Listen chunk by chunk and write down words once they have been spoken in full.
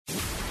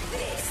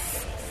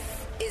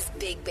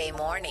Big Bay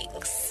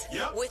Mornings.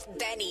 Yep. With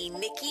Benny,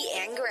 Nikki,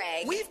 and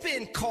Greg. We've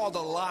been called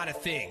a lot of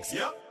things.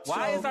 Yep.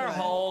 Why is our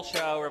whole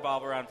show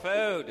revolve around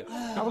food?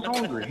 I was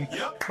hungry.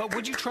 Yep. But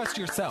would you trust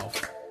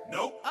yourself?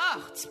 Nope.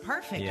 Oh, it's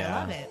perfect. Yeah.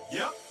 I love it.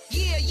 Yep.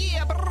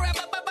 Yeah.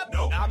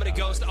 Nope. I'm going to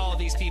ghost all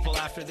these people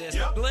after this.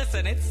 Yep.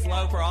 Listen, it's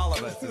slow for all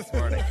of us this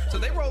morning. So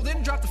they rolled in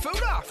and dropped the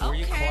food off. Were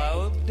you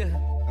clothed?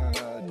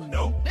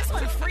 Nope. This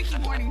was a freaky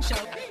morning show.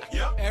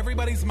 Yep.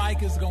 Everybody's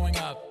mic is going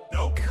up.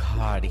 Nope.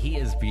 God, he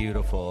is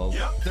beautiful.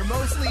 Yep. They're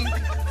mostly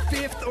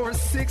fifth or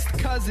sixth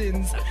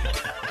cousins.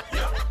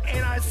 Yep.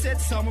 And I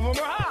said some of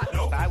them are hot.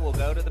 Nope. I will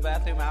go to the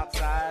bathroom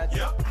outside.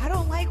 Yep. I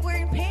don't like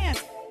wearing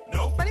pants.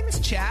 Nope. My name is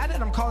Chad,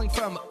 and I'm calling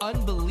from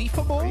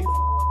Unbelievable.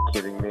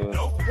 Kidding me?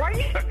 Nope. Why are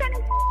you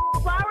sending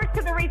flowers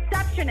to the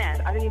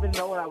receptionist? I didn't even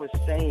know what I was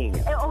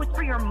saying. Oh, it's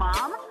for your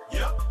mom?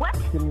 Yep. What?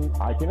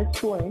 I can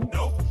explain.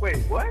 Nope. Wait,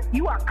 what?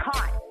 You are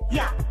caught.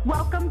 Yeah.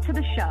 Welcome to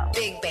the show.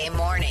 Big Bay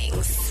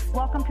Mornings.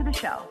 Welcome to the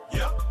show.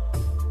 Yep.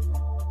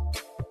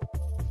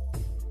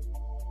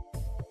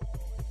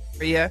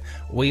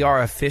 We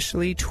are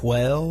officially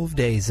 12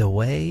 days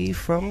away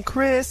from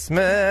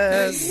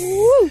Christmas.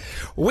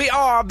 We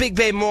are Big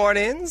Bay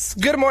Mornings.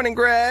 Good morning,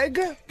 Greg.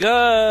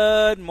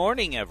 Good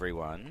morning,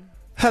 everyone.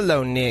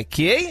 Hello,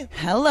 Nikki.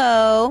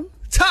 Hello.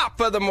 Top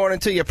of the morning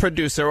to your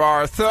producer,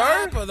 Arthur.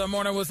 Top of the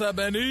morning. What's up,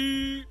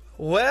 Benny?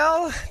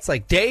 Well, it's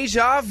like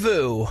deja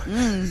vu.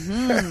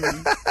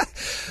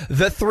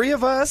 The three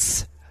of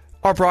us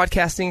are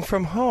broadcasting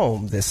from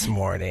home this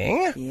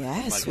morning.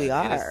 Yes, Oh my we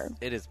God, are.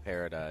 It is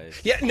paradise.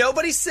 Yeah,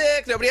 nobody's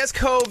sick. Nobody has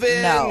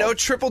COVID. No.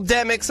 triple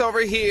demics over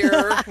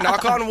here.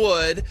 Knock on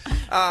wood.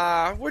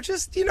 We're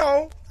just, I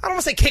don't want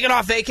to say kicking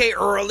off vacay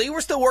early.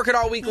 We're still working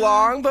all week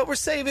long, but we're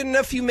saving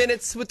a few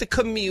minutes with the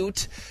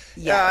commute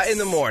Yes. in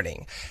the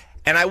morning.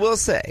 And I will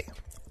say,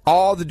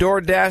 all the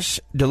DoorDash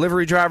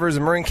delivery drivers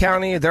in Marin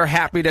County, they're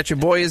happy that your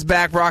boy is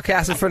back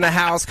broadcasting from the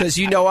house because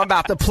I'm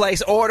about to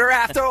place order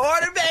after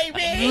order,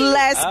 baby.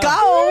 Let's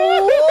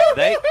go.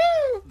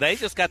 They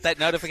just got that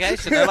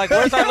notification. They're like,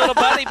 where's our little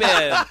buddy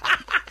been?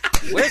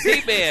 Where's he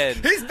been?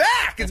 He's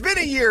back. It's been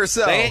a year or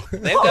so.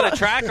 They've got a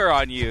tracker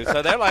on you,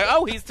 so they're like,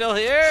 oh, he's still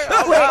here?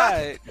 All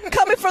right.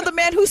 Coming from the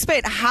man who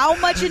spent how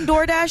much in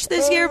DoorDash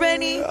this year,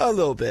 Benny? A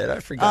little bit.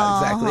 I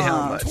forgot exactly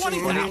how much.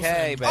 20,000.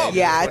 20K, baby.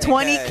 Yeah,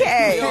 20K.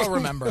 20K. We all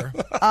remember.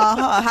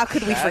 How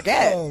could we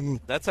forget?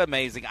 That's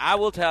amazing. I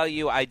will tell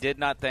you, I did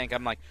not think.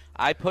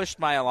 I pushed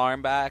my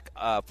alarm back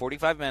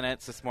 45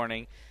 minutes this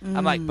morning.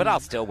 I'm like, but I'll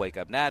still wake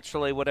up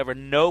naturally, whatever.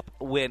 Nope,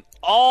 went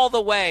all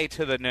the way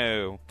to the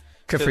new.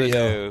 Good to for the you.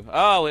 new.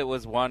 Oh, it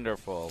was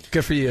wonderful.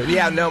 Good for you.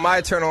 Yeah, no, my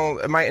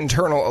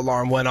internal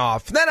alarm went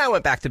off. Then I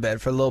went back to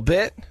bed for a little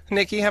bit.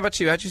 Nikki, how about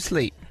you? How'd you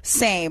sleep?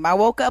 Same. I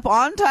woke up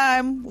on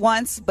time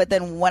once, but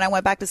then when I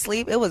went back to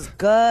sleep, it was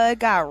good.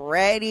 Got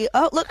ready.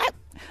 Oh, look,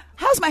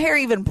 how's my hair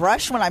even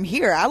brushed when I'm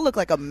here? I look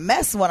like a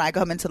mess when I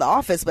come into the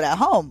office, but at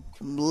home,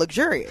 I'm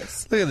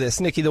luxurious. Look at this,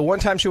 Nikki. The one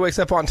time she wakes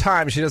up on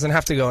time, she doesn't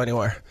have to go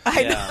anywhere. I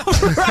Yeah.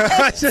 know,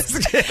 right?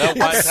 Just kidding.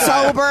 No one time.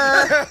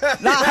 Sober,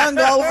 not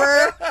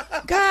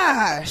hungover.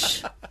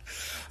 Gosh.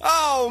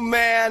 Oh,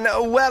 man.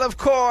 Well, of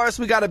course,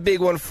 we got a big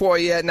one for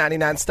you at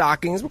 99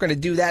 Stockings. We're going to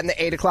do that in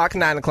the 8 o'clock,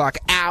 9 o'clock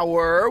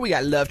hour. We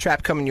got Love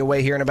Trap coming your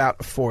way here in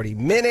about 40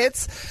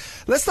 minutes.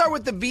 Let's start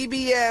with the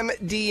BBM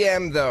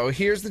DM, though.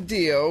 Here's the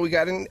deal. We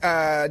got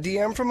a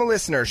DM from a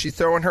listener. She's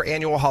throwing her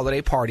annual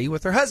holiday party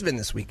with her husband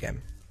this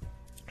weekend.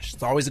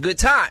 It's always a good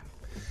time.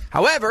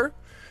 However,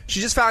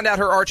 she just found out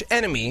her arch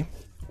enemy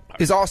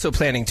is also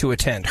planning to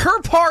attend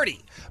her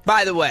party,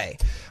 by the way.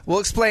 We'll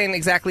explain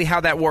exactly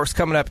how that works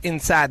coming up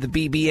inside the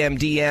BBM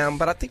DM,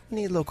 but I think we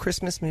need a little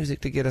Christmas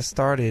music to get us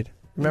started.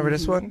 Remember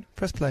this one?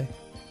 Press play.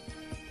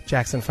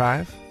 Jackson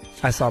 5,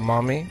 I Saw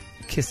Mommy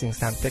Kissing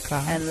Santa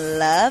Claus. And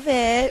love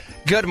it.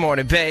 Good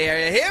morning, Bay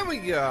Area. Here we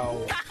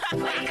go.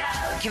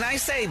 Can I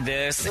say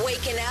this?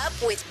 Waking up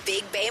with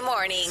Big Bay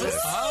Mornings.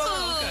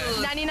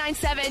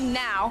 99.7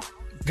 now.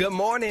 Good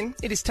morning.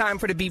 It is time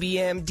for the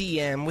BBM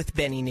DM with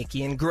Benny,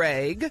 Nikki, and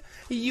Greg.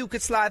 You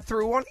could slide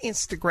through on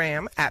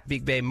Instagram at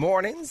Big Bay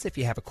Mornings. If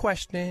you have a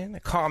question, a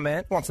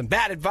comment, want some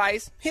bad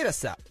advice, hit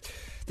us up.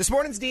 This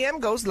morning's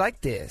DM goes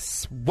like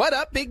this. What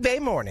up, Big Bay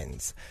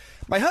Mornings?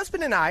 My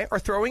husband and I are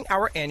throwing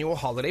our annual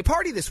holiday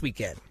party this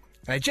weekend.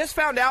 And I just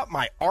found out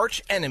my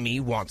arch enemy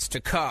wants to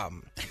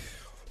come.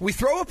 We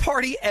throw a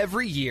party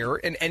every year,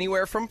 and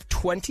anywhere from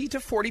 20 to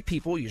 40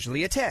 people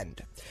usually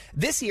attend.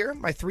 This year,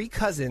 my 3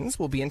 cousins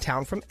will be in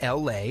town from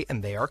L.A.,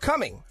 and they are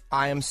coming.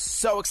 I am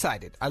so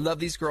excited. I love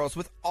these girls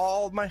with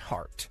all my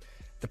heart.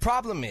 The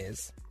problem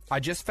is, I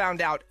just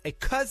found out a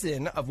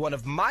cousin of one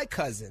of my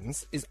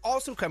cousins is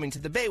also coming to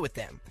the Bay with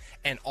them,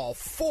 and all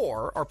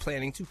 4 are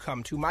planning to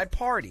come to my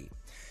party.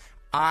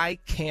 I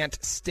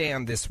can't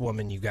stand this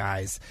woman, you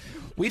guys.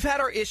 We've had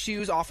our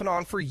issues off and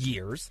on for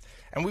years,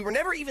 and we were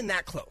never even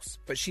that close.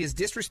 But she has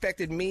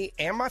disrespected me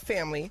and my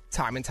family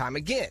time and time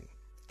again.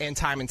 And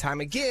time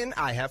again,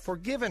 I have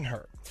forgiven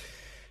her.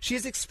 She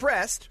has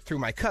expressed, through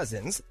my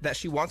cousins, that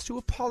she wants to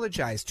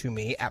apologize to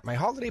me at my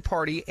holiday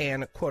party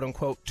and,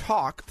 quote-unquote,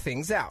 talk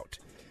things out.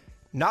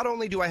 not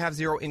only do I have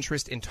zero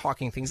interest in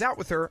talking things out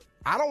with her,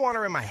 I don't want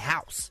her in my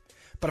house.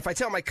 But if I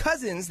tell my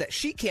cousins that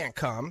she can't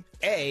come,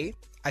 A,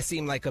 I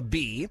seem like a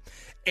B,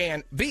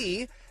 and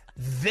B,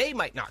 they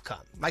might not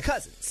come, my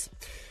cousins.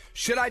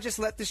 Should I just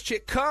let this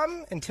chick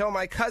come and tell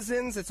my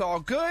cousins it's all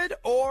good,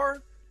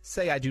 or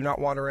say I do not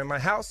want her in my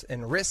house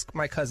and risk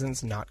my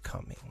cousins not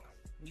coming?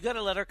 You got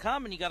to let her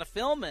come, and you got to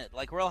film it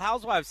like Real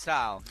Housewives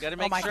style. You got to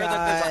make my sure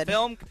that there's a God.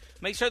 film.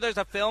 Make sure there's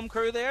a film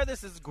crew there.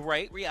 This is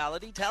great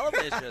reality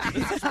television.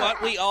 This is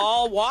what we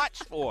all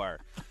watch for.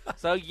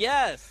 So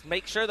yes,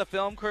 make sure the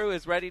film crew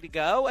is ready to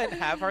go and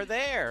have her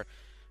there.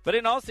 But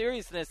in all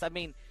seriousness, I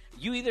mean,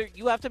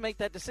 you have to make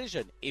that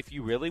decision. If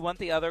you really want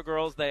the other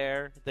girls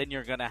there, then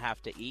you're going to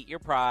have to eat your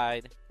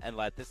pride and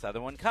let this other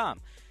one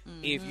come.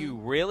 If you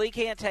really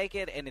can't take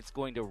it and it's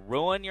going to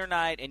ruin your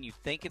night and you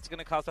think it's going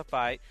to cause a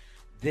fight,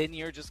 then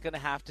you're just going to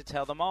have to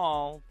tell them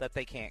all that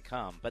they can't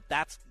come. But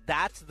that's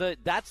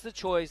the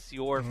choice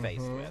you're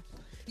faced with.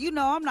 You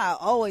know, I'm not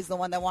always the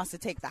one that wants to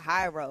take the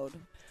high road.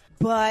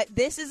 But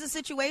this is a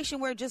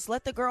situation where just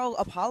let the girl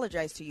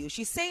apologize to you.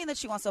 She's saying that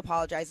she wants to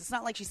apologize. It's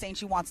not like she's saying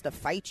she wants to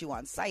fight you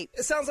on sight.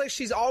 It sounds like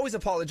she's always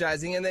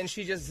apologizing, and then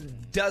she just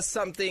does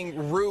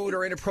something rude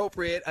or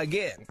inappropriate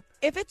again.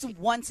 If it's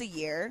once a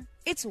year,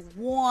 it's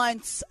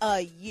once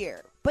a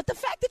year. But the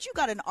fact that you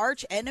got an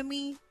arch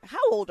enemy, how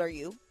old are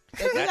you?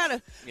 If we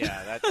gotta...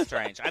 Yeah, that's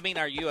strange. I mean,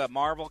 are you a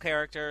Marvel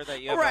character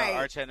that you have Right. an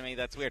arch enemy?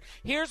 That's weird.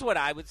 Here's what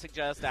I would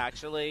suggest,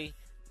 actually.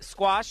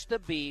 Squash the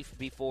beef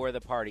before the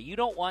party. You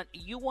want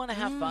to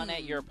have fun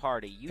at your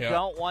party. You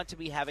don't want to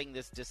be having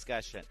this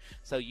discussion.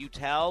 So you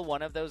tell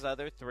one of those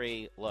other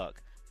three,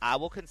 look, I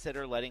will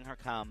consider letting her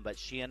come, but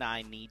she and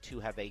I need to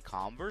have a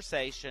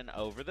conversation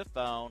over the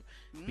phone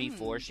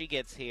before she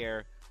gets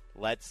here.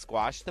 Let's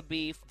squash the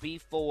beef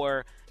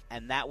before,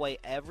 and that way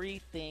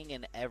everything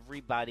and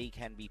everybody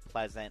can be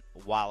pleasant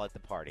while at the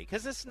party.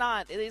 Because it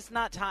is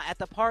not time at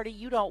the party.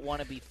 You don't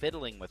want to be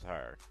fiddling with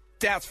her.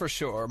 That's for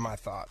sure my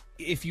thought.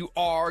 If you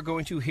are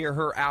going to hear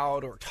her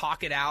out or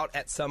talk it out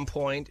at some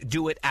point,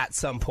 do it at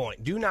some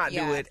point. Do not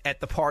do it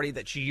at the party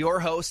that you're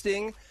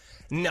hosting.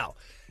 No.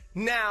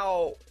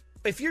 Now,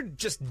 if you're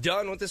just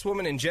done with this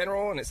woman in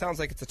general and it sounds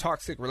like it's a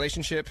toxic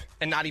relationship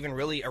and not even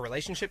really a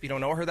relationship, you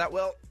don't know her that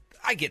well,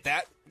 I get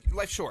that.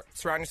 Life's short.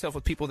 Surround yourself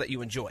with people that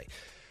you enjoy.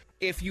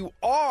 If you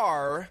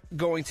are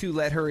going to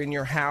let her in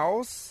your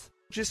house,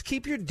 just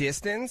keep your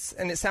distance,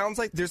 and it sounds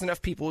like there's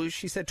enough people.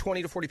 She said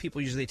 20 to 40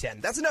 people usually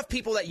attend. That's enough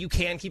people that you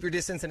can keep your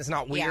distance, and it's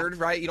not weird,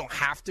 right? You don't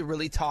have to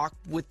really talk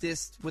with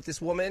this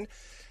woman,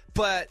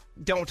 but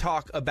don't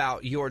talk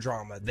about your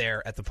drama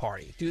there at the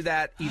party. Do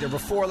that either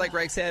before, like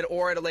Greg said,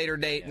 or at a later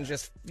date, and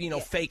just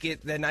fake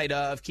it the night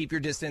of. Keep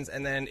your distance,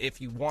 and then if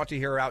you want to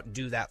hear her out,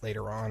 do that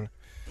later on.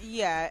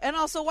 Yeah, and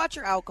also watch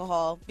your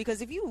alcohol,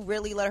 because if you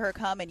really let her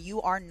come and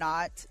you are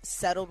not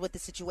settled with the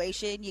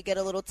situation, you get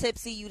a little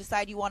tipsy, you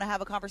decide you want to have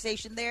a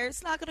conversation there,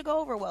 it's not going to go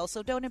over well,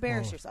 so don't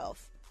embarrass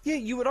yourself. Yeah,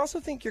 you would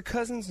also think your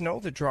cousins know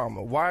the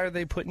drama. Why are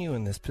they putting you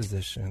in this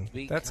position?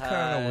 That's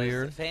kind of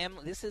weird.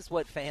 This is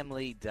what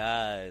family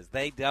does.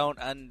 They don't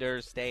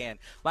understand.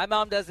 My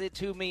mom does it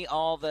to me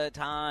all the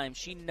time.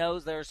 She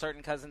knows there are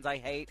certain cousins I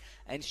hate,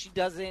 and she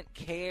doesn't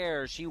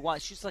care. She's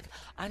like,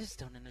 I just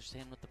don't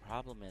understand what the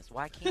problem is.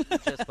 Why can't you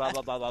just blah,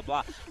 blah, blah, blah,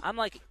 blah. I'm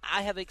like,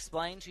 I have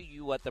explained to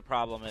you what the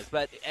problem is,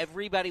 but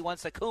everybody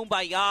wants a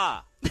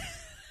kumbaya.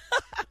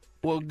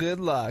 Well, good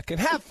luck, and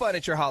have fun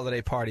at your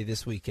holiday party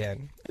this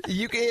weekend.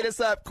 You can hit us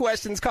up,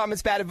 questions,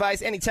 comments, bad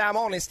advice, anytime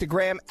on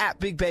Instagram at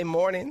Big Bay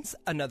Mornings.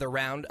 Another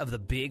round of the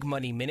Big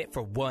Money Minute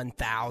for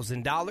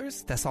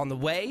 $1,000. That's on the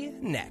way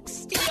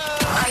next.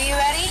 Are you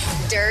ready?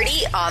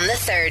 Dirty on the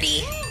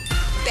 30.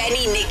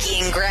 Benny,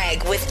 Nikki, and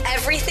Greg with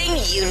everything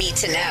you need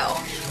to know.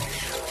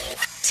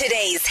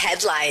 Today's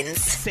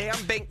headlines. Sam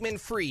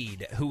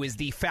Bankman-Fried, who is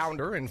the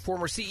founder and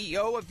former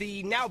CEO of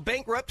the now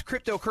bankrupt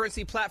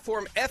cryptocurrency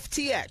platform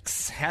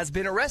FTX, has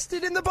been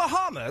arrested in the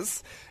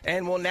Bahamas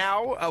and will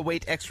now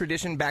await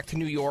extradition back to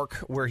New York,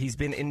 where he's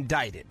been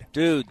indicted.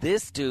 Dude,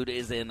 this dude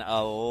is in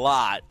a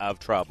lot of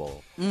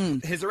trouble.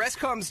 His arrest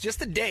comes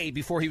just a day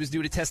before he was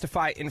due to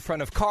testify in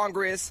front of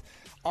Congress.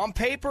 On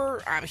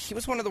paper, he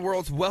was one of the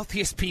world's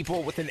wealthiest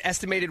people with an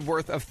estimated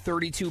worth of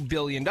 $32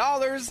 billion.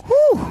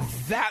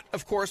 That,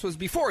 of course, was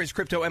before his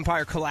crypto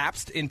empire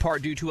collapsed, in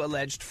part due to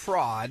alleged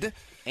fraud.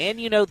 And,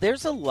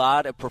 there's a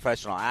lot of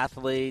professional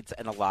athletes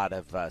and a lot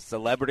of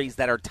celebrities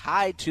that are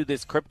tied to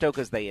this crypto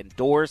because they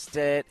endorsed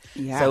it.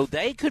 Yeah. So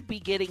they could be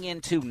getting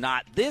into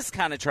not this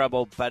kind of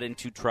trouble, but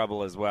into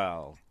trouble as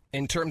well.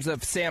 In terms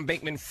of Sam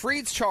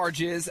Bankman-Fried's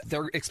charges,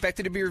 they're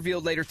expected to be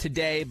revealed later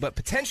today, but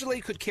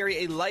potentially could carry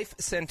a life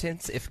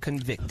sentence if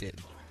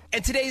convicted.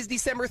 And today is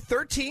December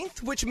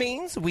 13th, which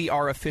means we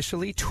are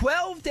officially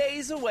 12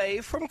 days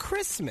away from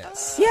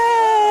Christmas.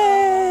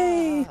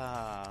 Yay!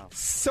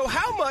 So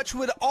how much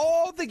would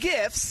all the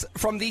gifts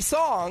from the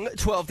song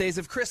 12 Days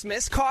of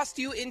Christmas cost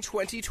you in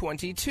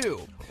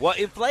 2022? Well,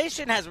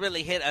 inflation has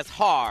really hit us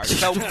hard.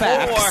 So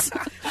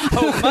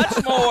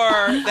much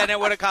more than it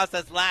would have cost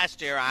us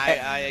last year,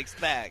 I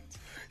expect.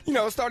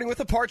 Starting with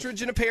a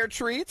partridge and a pear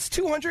treats,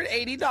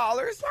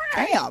 $280.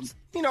 Damn.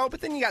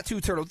 But then you got 2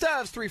 turtle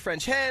doves, 3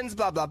 French hens,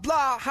 blah, blah,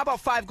 blah. How about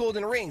 5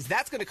 golden rings?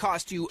 That's going to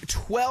cost you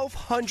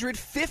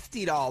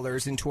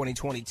 $1,250 in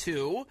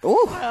 2022.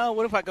 Ooh. Well,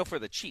 what if I go for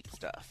the cheap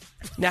stuff?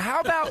 Now, how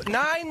about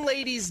 9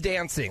 ladies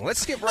dancing?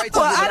 Let's skip right to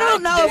Well, the I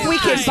don't know if we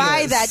can dancing.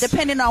 buy that,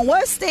 depending on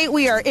what state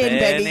we are in,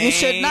 Benny. You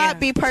should Benny. not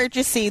be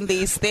purchasing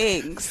these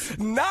things.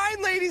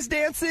 9 ladies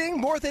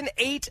dancing, more than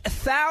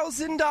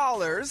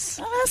 $8,000.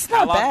 Oh, that's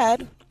not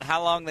bad.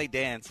 How long they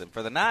dancing?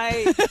 For the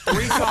night?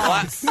 3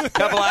 songs.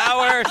 Couple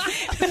hours?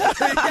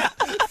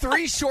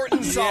 3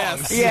 shortened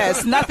songs.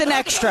 Yes, nothing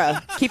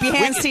extra. Keep your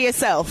hands to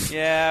yourself.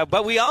 Yeah,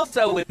 but we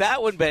also, with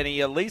that one, Benny,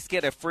 you at least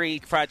get a free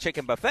fried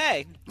chicken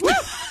buffet.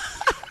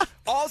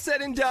 All said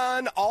and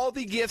done, all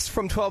the gifts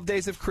from 12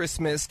 Days of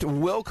Christmas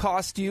will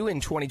cost you in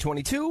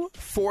 2022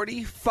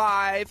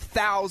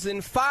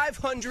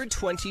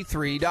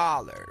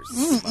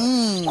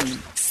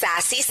 $45,523.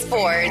 Sassy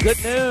Sports.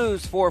 Good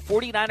news for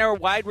 49er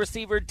wide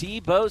receiver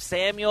Deebo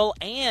Samuel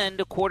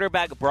and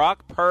quarterback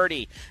Brock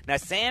Purdy. Now,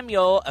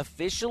 Samuel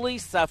officially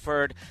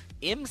suffered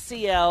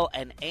MCL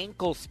and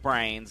ankle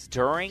sprains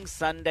during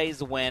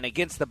Sunday's win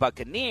against the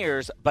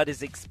Buccaneers, but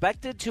is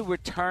expected to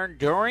return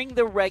during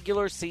the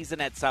regular season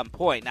at some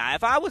point. Now,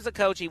 if I was a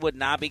coach, he would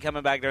not be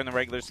coming back during the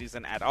regular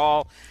season at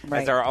all,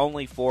 as there are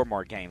only 4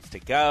 more games to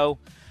go.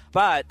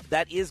 But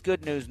that is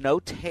good news. No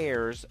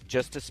tears,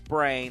 just a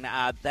sprain.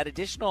 That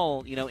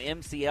additional,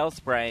 MCL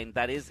sprain,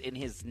 that is in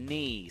his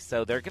knee.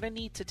 So they're going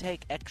to need to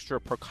take extra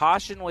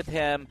precaution with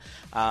him.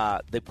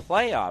 The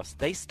playoffs,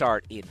 they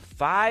start in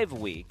 5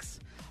 weeks.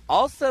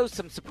 Also,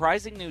 some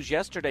surprising news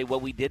yesterday,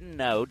 what we didn't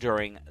know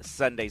during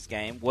Sunday's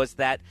game, was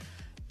that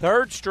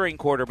third-string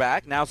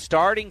quarterback, now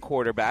starting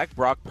quarterback,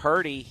 Brock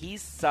Purdy,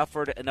 he's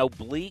suffered an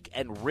oblique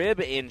and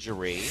rib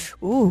injury.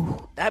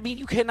 Ooh. I mean,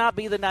 you cannot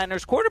be the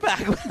Niners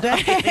quarterback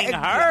without getting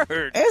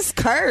hurt. It's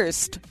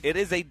cursed. It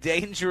is a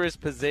dangerous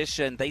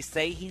position. They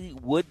say he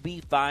would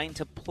be fine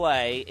to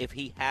play if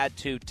he had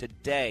to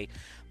today.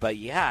 But,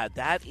 yeah,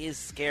 that is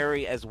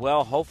scary as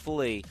well.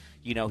 Hopefully,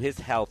 his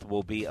health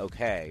will be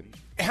okay.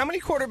 How many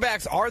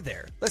quarterbacks are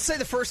there? Let's say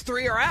the first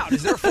 3 are out.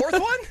 Is there a 4th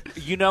one?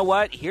 You know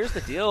what? Here's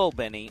the deal,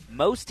 Benny.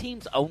 Most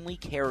teams only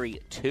carry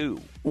 2.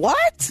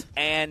 What?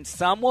 And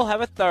some will have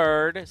a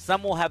third.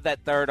 Some will have that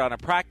third on a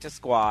practice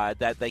squad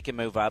that they can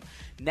move up.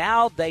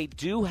 Now they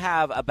do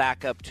have a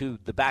backup to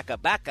the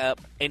backup,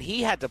 and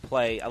he had to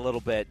play a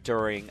little bit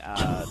during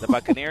the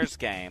Buccaneers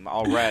game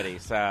already.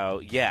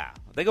 So, yeah,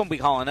 they're going to be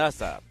calling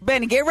us up.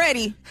 Benny, get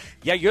ready.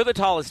 Yeah, you're the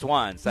tallest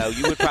one, so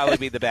you would probably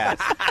be the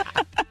best.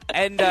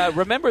 And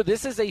remember,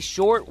 this is a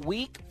short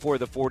week for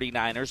the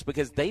 49ers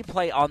because they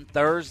play on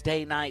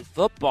Thursday Night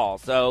Football,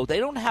 so they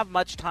don't have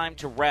much time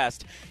to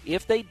rest.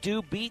 If they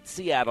do beat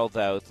Seattle,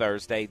 though,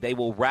 Thursday, they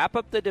will wrap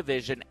up the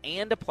division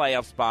and a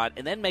playoff spot,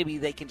 and then maybe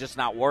they can just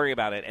not worry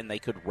about it, and they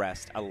could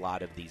rest a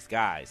lot of these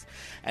guys.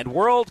 And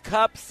World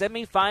Cup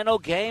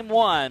semifinal Game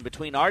 1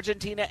 between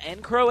Argentina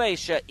and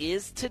Croatia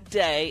is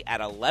today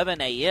at 11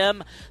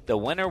 a.m. The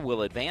winner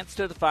will advance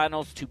to the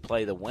finals to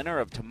play the winner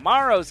of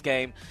tomorrow's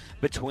game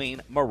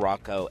between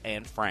Morocco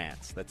and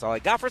France. That's all I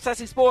got for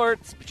Sassy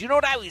Sports. But you know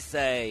what I always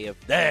say? If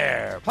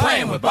they're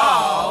playing with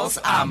balls,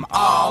 I'm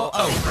all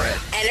over it.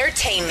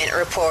 Entertainment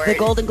Report. The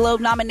Golden Globe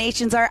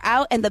nominations are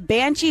out, and the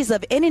Banshees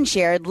of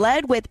Inisherin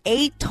led with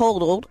 8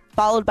 totaled,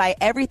 followed by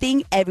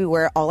Everything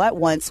Everywhere All at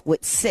Once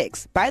with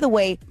 6. By the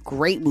way,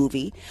 great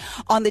movie.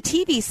 On the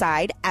TV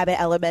side, Abbott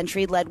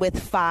Elementary led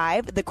with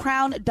 5. The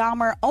Crown,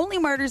 Dahmer, Only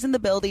Murders in the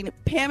Building,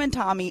 Pam and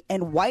Tommy,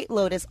 and White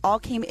Lotus all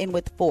came in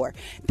with 4.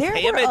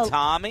 Pam and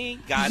Tommy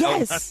got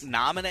Yes.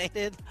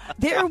 nominated?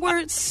 There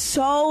were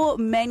so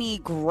many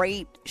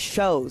great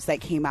shows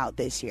that came out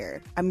this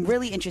year. I'm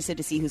really interested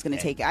to see who's going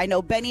to take it. I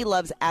know Benny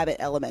loves Abbott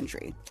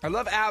Elementary. I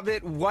love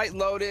Abbott, White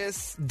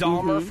Lotus,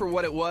 Dahmer for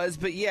what it was.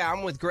 But, yeah,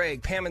 I'm with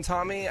Greg. Pam and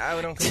Tommy,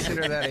 I don't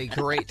consider that a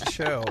great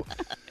show.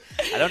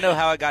 I don't know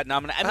how I got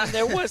nominated. I mean,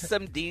 there was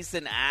some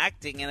decent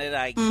acting in it,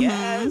 I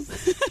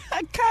guess.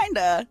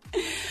 Kinda.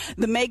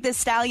 The Meg Thee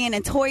Stallion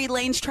and Tory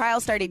Lanez trial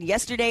started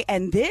yesterday,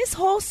 and this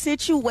whole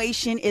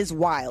situation is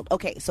wild.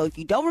 Okay, so if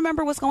you don't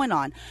remember what's going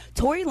on,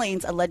 Tory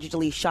Lanez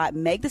allegedly shot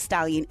Meg Thee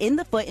Stallion in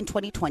the foot in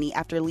 2020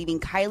 after leaving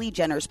Kylie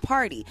Jenner's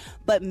party.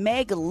 But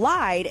Meg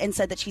lied and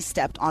said that she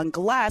stepped on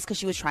glass because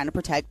she was trying to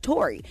protect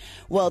Tory.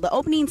 Well, the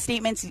opening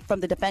statements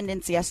from the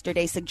defendants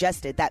yesterday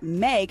suggested that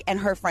Meg and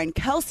her friend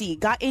Kelsey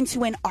got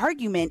into an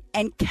argument,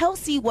 and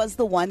Kelsey was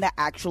the one that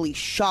actually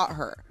shot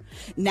her.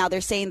 Now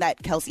they're saying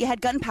that Kelsey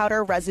had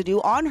gunpowder residue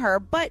on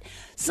her, but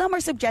some are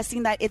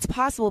suggesting that it's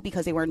possible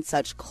because they were in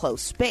such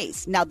close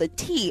space. Now the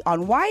tea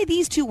on why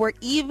these two were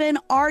even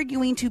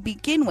arguing to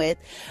begin with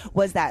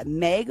was that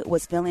Meg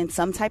was feeling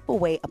some type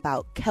of way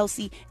about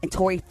Kelsey and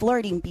Tory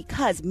flirting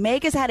because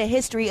Meg has had a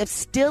history of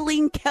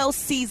stealing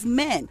Kelsey's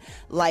men,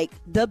 like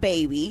the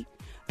baby,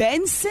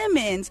 Ben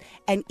Simmons,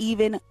 and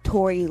even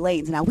Tory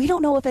Lanez. Now, we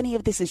don't know if any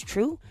of this is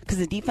true because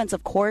the defense,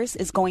 of course,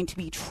 is going to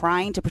be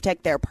trying to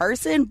protect their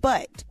person,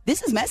 but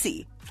this is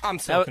messy. I'm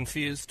so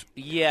confused.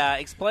 Yeah,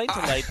 explain to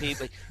lay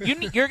people.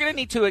 You're going to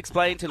need to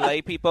explain to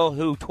lay people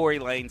who Tory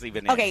Lanez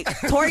even is. Okay,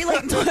 Tory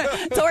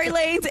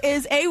Lanez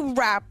is a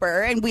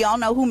rapper, and we all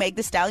know who Meg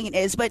Thee Stallion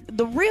is. But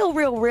the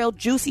real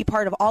juicy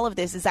part of all of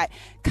this is that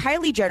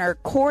Kylie Jenner,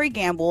 Corey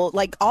Gamble,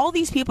 like all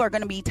these people are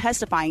going to be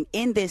testifying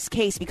in this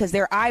case because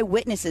they're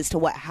eyewitnesses to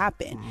what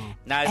happened.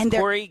 Now, is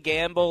Corey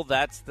Gamble,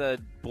 that's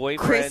the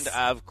boyfriend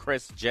of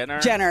Kris Jenner?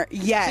 Jenner,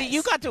 yes. See,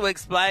 you got to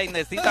explain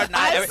this. These are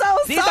not. I'm so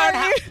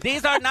sorry.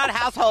 These are not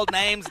household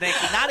names,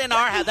 Nikki. Not in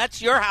our house.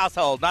 That's your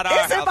household, not our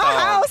household. It's in my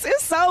house.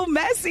 It's so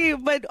messy.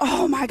 But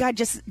oh my God,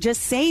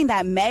 just saying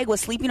that Meg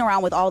was sleeping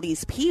around with all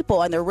these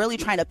people, and they're really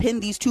trying to pin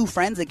these two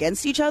friends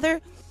against each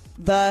other.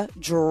 The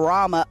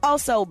drama.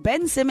 Also,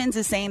 Ben Simmons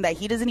is saying that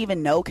he doesn't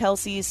even know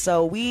Kelsey,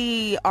 so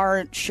we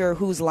aren't sure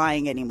who's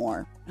lying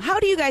anymore. How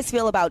do you guys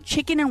feel about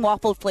chicken and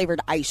waffle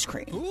flavored ice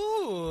cream?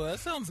 Ooh, that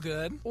sounds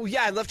good. Well,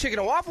 yeah, I love chicken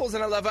and waffles,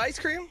 and I love ice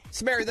cream.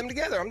 Let's marry them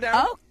together. I'm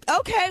down. Oh,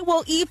 okay.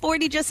 Well,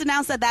 E40 just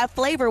announced that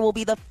flavor will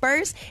be the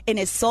first in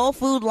his soul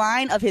food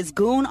line of his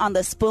Goon on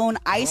the Spoon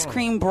ice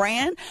cream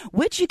brand,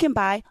 which you can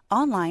buy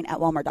online at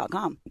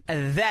Walmart.com.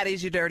 That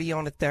is your Dirty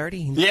on the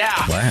 30. Yeah.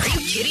 Are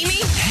you kidding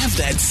me? Have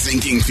that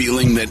sinking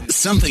feeling that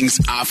something's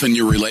off in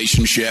your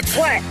relationship.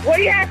 What? What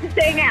do you have to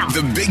say now?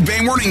 The Big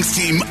Bang Warnings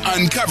team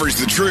uncovers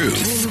the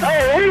truth.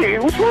 Hey,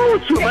 what's wrong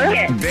with you,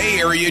 man? Bay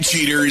Area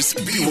cheaters,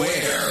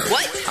 beware.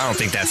 What? I don't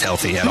think that's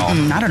healthy at all.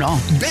 Not at all.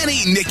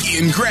 Benny, Nikki,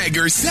 and Greg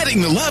are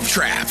setting the love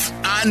trap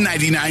on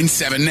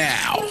 99.7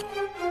 Now.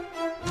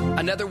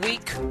 Another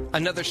week,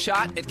 another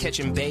shot at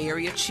catching Bay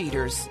Area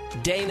cheaters.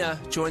 Dana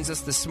joins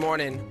us this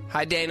morning.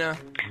 Hi, Dana.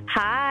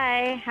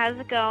 Hi, how's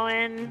it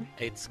going?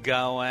 It's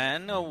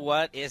going.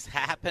 What is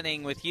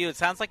happening with you? It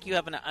sounds like you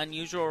have an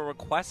unusual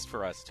request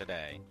for us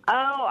today. Oh,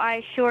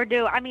 I sure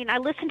do. I mean, I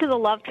listen to the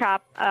Love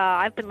Trap.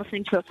 I've been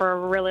listening to it for a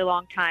really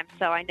long time,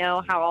 so I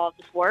know how all of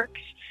this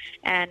works.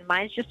 And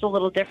mine's just a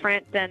little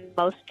different than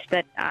most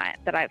that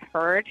I've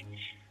heard.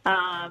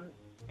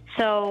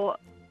 So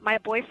my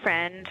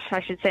boyfriend,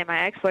 I should say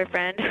my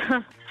ex-boyfriend,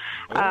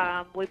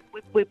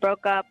 we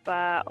broke up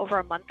over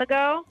a month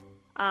ago.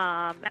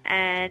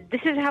 And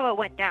this is how it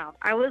went down.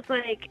 I was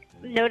like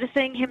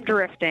noticing him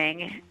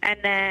drifting, and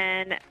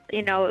then,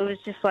 it was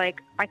just like,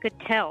 I could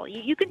tell.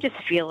 You could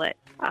just feel it.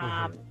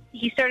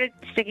 He started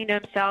sticking to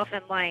himself,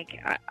 and like,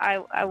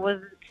 I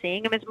wasn't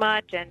seeing him as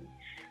much,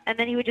 and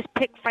then he would just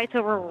pick fights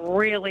over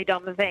really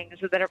dumb things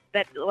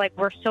that like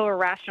were so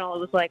irrational. It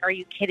was like, are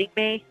you kidding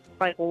me?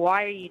 Like,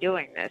 why are you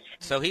doing this?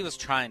 So he was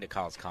trying to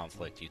cause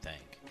conflict, you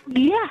think?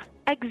 Yeah,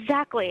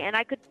 exactly. And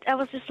I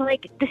was just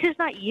like, this is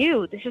not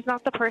you. This is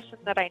not the person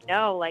that I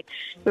know. Like,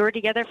 we were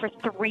together for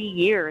 3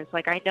 years.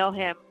 Like, I know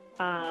him.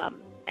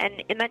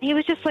 And then he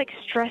was just like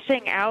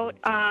stressing out.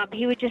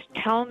 He would just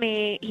tell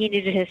me he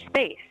needed his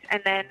space.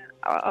 And then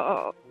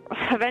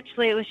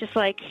eventually it was just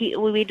like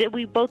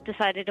we both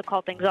decided to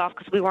call things off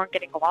because we weren't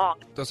getting along.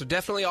 Those are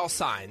definitely all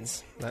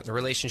signs that the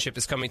relationship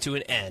is coming to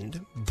an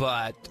end.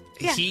 But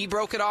yeah. He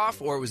broke it off,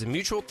 or it was a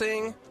mutual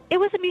thing? It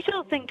was a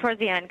mutual thing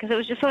towards the end because it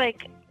was just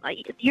like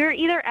you're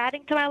either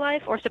adding to my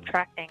life or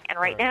subtracting. And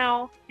right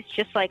now it's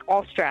just like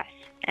all stress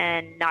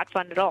and not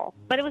fun at all.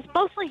 But it was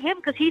mostly him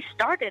because he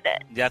started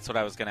it. That's what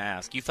I was going to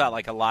ask. You felt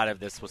like a lot of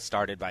this was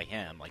started by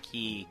him. Like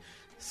he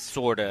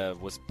sort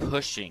of was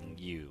pushing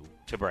you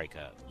to break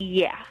up.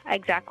 Yeah,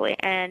 exactly.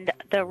 And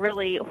the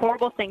really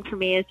horrible thing for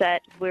me is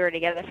that we were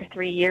together for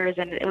 3 years,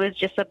 and it was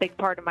just a big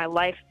part of my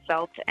life,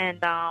 felt. And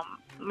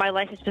my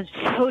life has been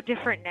so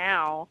different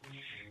now,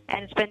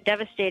 and it's been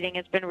devastating.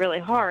 It's been really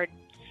hard.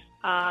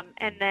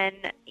 And then,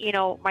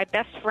 my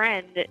best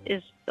friend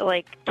is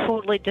like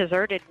totally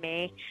deserted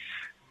me.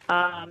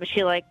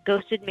 She like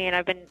ghosted me, and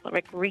I've been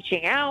like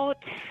reaching out,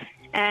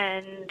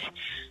 and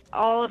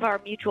all of our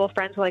mutual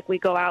friends, like we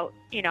go out,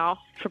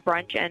 for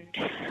brunch,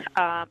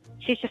 and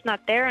she's just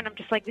not there. And I'm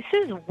just like, this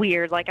is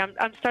weird. Like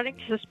I'm starting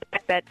to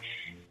suspect that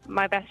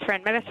my best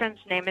friend's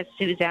name is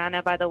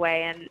Susanna, by the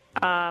way. And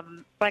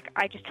like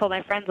I just told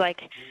my friends,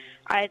 like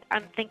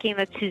I'm thinking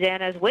that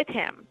Susanna's with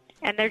him,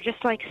 and they're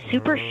just like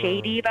super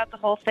shady about the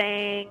whole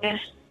thing.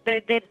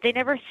 They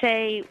never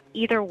say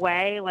either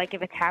way, like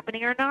if it's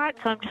happening or not.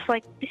 So I'm just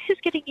like, this is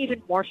getting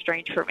even more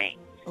strange for me.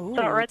 Ooh,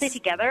 so are they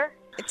together?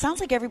 It sounds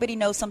like everybody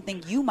knows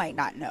something you might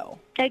not know.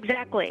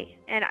 Exactly.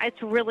 And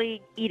it's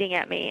really eating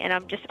at me. And I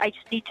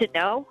just need to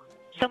know.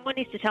 Someone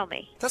needs to tell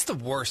me. That's the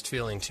worst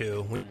feeling,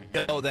 too. When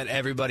you know that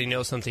everybody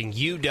knows something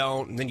you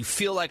don't, and then you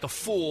feel like a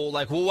fool.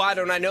 Like, well, why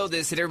don't I know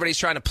this? And everybody's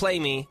trying to play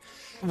me.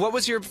 What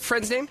was your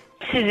friend's name?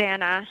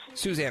 Susanna.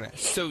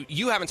 So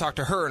you haven't talked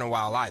to her in a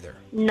while either.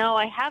 No,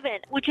 I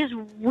haven't, which is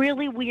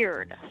really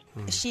weird.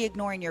 Is she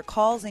ignoring your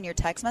calls and your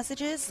text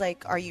messages?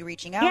 Like, are you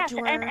reaching out to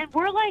her? And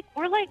we're like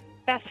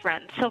best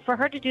friends. So for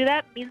her to do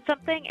that means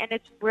something, and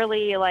it's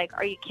really like,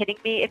 are you kidding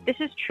me? If this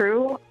is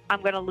true,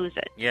 I'm going to lose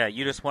it. Yeah,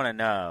 you just want to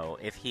know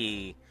if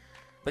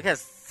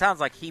because it sounds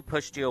like he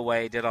pushed you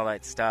away, did all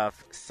that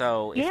stuff.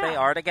 So if they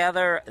are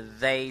together,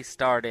 they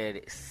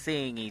started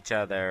seeing each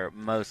other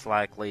most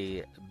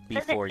likely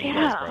before you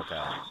guys broke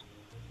up.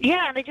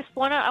 Yeah,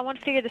 and I want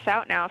to figure this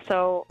out now,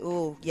 so...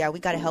 Ooh, yeah, we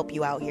got to help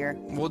you out here.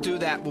 We'll do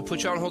that. We'll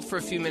put you on hold for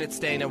a few minutes,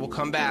 Dana. We'll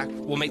come back.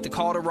 We'll make the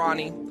call to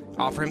Ronnie,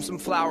 offer him some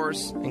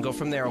flowers, and go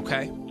from there,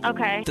 okay?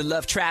 Okay. The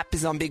Love Trap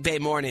is on Big Bay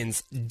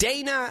Mornings.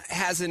 Dana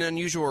has an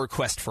unusual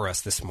request for us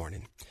this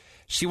morning.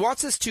 She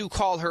wants us to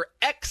call her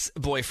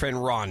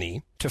ex-boyfriend,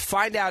 Ronnie, to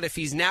find out if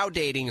he's now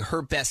dating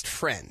her best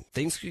friend.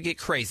 Things could get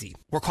crazy.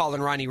 We're calling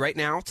Ronnie right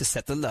now to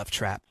set the Love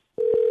Trap.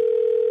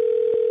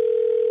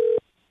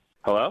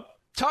 Hello?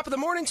 Top of the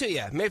morning to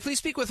you. May I please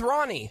speak with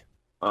Ronnie?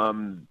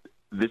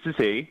 This is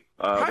he.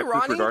 Hi, what's this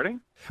Ronnie.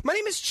 regarding? My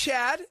name is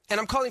Chad, and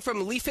I'm calling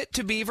from Leaf It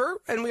to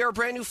Beaver, and we are a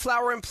brand new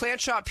flower and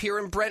plant shop here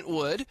in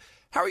Brentwood.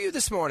 How are you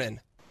this morning?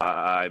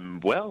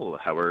 I'm well.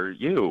 How are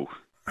you?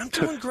 I'm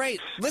doing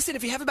great. Listen,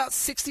 if you have about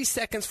 60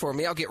 seconds for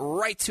me, I'll get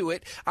right to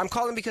it. I'm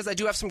calling because I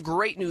do have some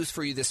great news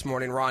for you this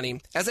morning,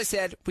 Ronnie. As I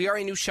said, we are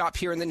a new shop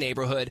here in the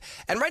neighborhood,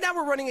 and right now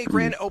we're running a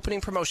grand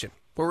opening promotion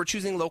where we're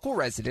choosing local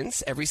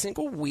residents every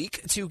single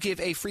week to give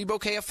a free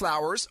bouquet of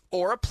flowers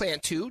or a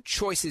plant to.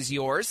 Choice is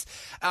yours.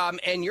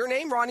 And your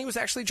name, Ronnie, was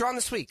actually drawn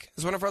this week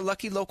as one of our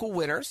lucky local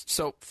winners.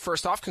 So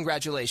first off,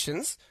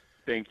 congratulations.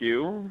 Thank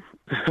you.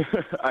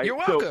 You're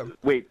welcome.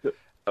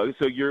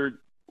 So you're...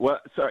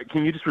 What? Sorry,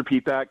 can you just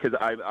repeat that? Because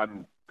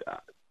I'm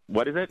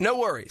what is it? No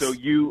worries. So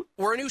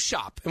we're a new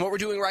shop, and what we're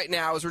doing right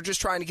now is we're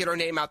just trying to get our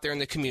name out there in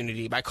the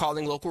community by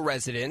calling local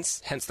residents,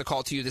 hence the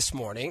call to you this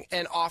morning,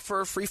 and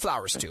offer free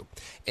flowers to,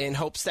 in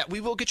hopes that we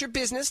will get your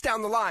business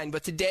down the line.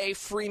 But today,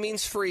 free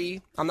means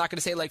free. I'm not going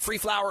to say like free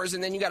flowers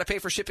and then you got to pay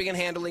for shipping and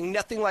handling.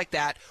 Nothing like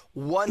that.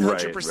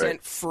 100%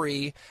 Right.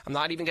 free. I'm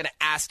not even going to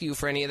ask you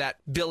for any of that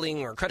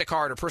billing or credit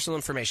card or personal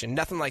information.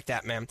 Nothing like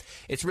that, man.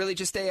 It's really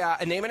just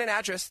a name and an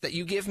address that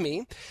you give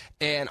me,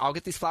 and I'll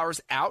get these flowers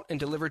out and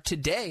delivered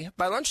today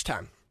by lunchtime.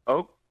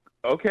 Oh,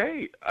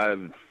 okay.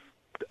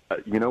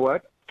 You know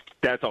what?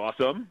 That's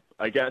awesome.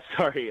 I guess.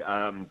 Sorry.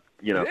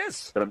 It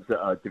is. But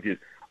I'm confused.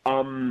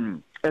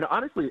 And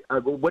honestly,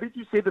 what did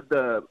you say that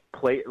the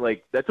play?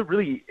 Like, that's a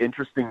really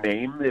interesting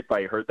name. If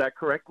I heard that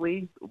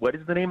correctly, what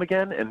is the name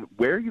again? And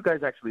where are you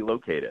guys actually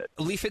located?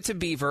 Leaf It to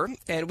Beaver,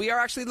 and we are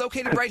actually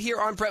located right here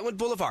on Brentwood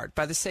Boulevard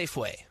by the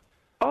Safeway.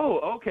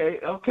 Oh, okay.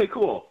 Okay,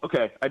 cool.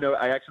 Okay,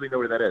 I actually know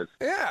where that is.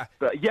 Yeah.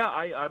 But yeah,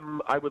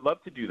 I would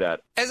love to do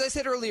that. As I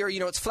said earlier,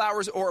 it's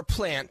flowers or a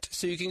plant,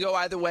 so you can go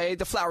either way.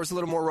 The flower's a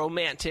little more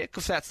romantic,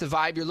 if that's the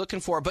vibe you're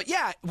looking for. But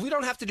yeah, we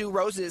don't have to do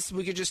roses.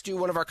 We could just do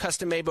one of our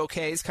custom-made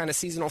bouquets, kind of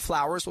seasonal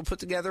flowers we'll put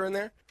together in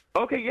there.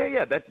 Okay,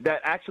 yeah.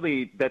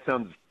 That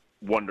sounds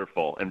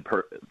wonderful and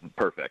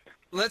perfect.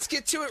 Let's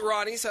get to it,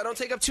 Ronnie, so I don't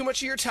take up too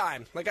much of your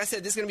time. Like I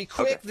said, this is going to be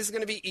quick. Okay. This is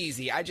going to be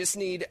easy. I just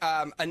need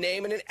a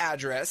name and an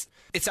address.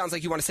 It sounds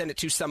like you want to send it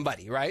to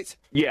somebody, right?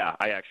 Yeah,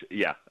 I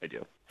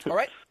do. All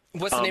right.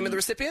 What's the name of the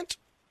recipient?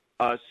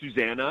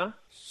 Susanna.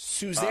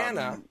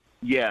 Susanna?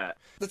 Yeah.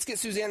 Let's get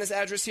Susanna's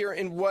address here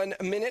in 1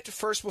 minute.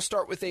 First, we'll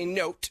start with a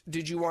note.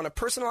 Did you want to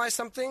personalize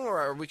something,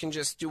 or we can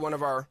just do one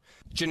of our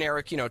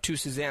generic, to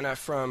Susanna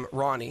from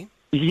Ronnie?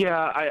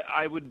 Yeah,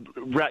 I would,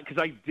 because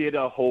I did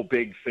a whole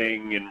big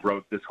thing and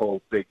wrote this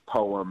whole big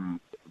poem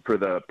for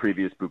the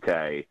previous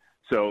bouquet.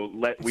 So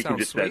we can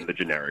just send the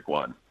generic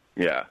one.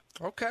 Yeah.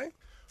 Okay.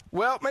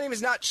 Well, my name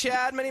is not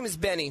Chad. My name is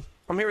Benny.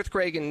 I'm here with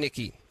Greg and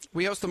Nikki.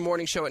 We host a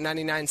morning show at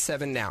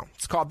 99.7 now.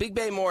 It's called Big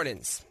Bay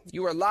Mornings.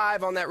 You are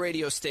live on that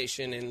radio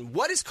station in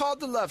what is called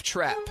the Love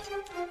Trap.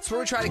 It's where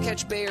we try to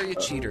catch Bay Area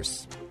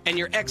cheaters. And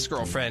your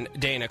ex-girlfriend,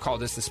 Dana,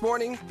 called us this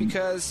morning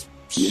because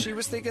she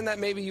was thinking that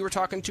maybe you were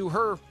talking to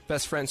her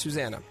best friend,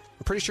 Susanna.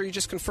 I'm pretty sure you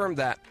just confirmed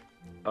that.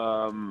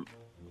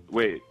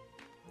 Wait,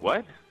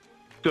 what?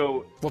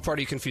 So what part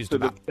are you confused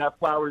about? That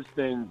flowers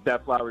thing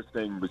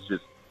was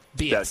just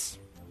BS.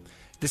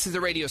 This is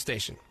the radio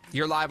station.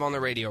 You're live on the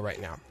radio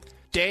right now.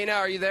 Dana,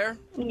 are you there?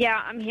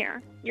 Yeah, I'm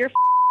here. You're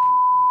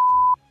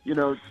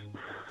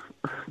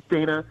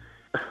Dana,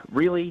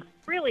 really?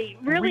 Really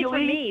for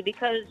me,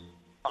 because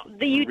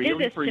you really did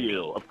this for to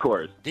you, me. of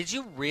course. Did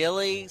you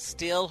really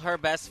steal her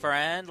best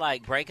friend?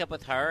 Like, break up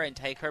with her and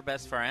take her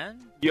best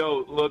friend?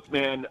 Yo, look,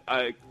 man,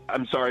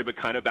 I'm sorry, but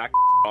kind of back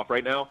off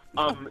right now.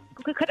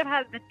 We could have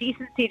had the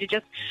decency to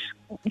just,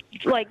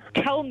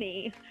 tell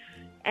me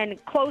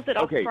and close it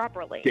off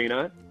properly.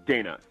 Dana,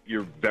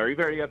 you're very,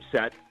 very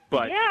upset,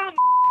 but... Yeah, I'm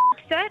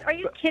upset. Are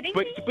you kidding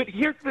me? But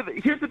here's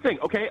the thing,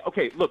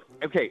 okay? Look,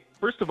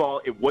 first of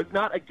all, it was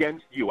not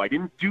against you. I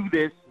didn't do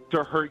this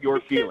to hurt your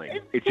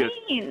feelings. It just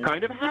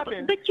kind of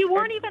happened. But you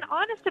weren't even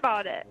honest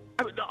about it.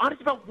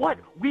 Honest about what?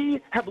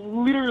 We have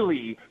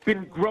literally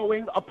been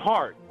growing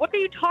apart. What are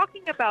you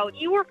talking about?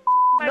 You were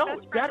my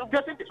best friend that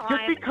doesn't...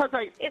 Just because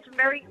It's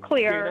very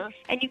clear, Dana,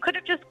 and you could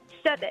have just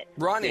said it.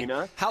 Ronnie,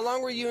 Dana, how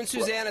long were you and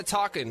Susanna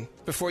talking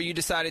before you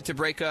decided to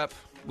break up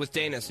with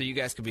Dana so you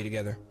guys could be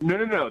together?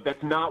 No.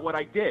 That's not what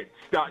I did.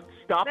 Stop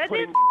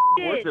putting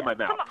words in my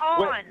mouth. Come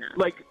on.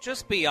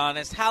 Just be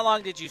honest. How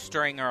long did you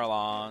string her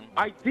along?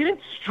 I didn't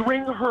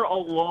string her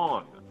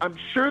along. I'm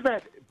sure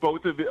that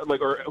both of you,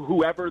 or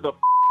whoever the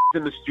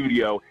in the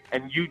studio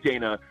and you,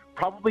 Dana,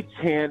 probably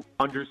can't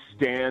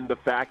understand the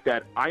fact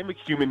that I'm a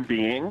human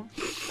being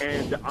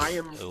and I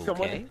am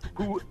someone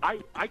who I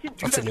can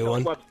do That's that a new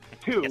one. love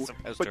too,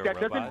 but that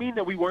doesn't mean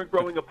that we weren't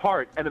growing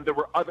apart and that there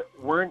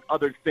weren't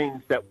other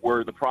things that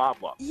were the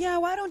problem. Yeah,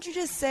 why don't you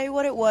just say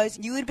what it was?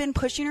 You had been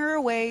pushing her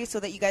away so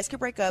that you guys could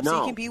break up so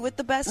you can be with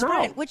the best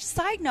friend. Which,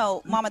 side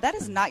note, Mama, that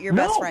is not your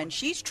best friend.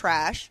 She's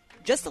trash,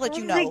 just to let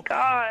you know. Oh, my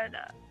God.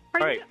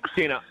 All right,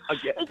 Shayna,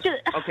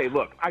 okay,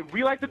 look, I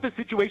realize that the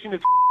situation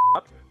is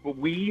up, but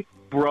we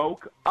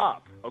broke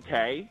up,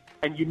 okay?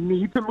 And you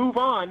need to move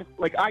on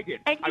like I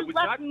did. And you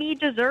left me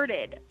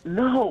deserted.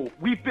 No,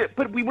 we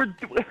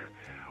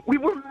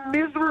were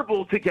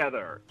miserable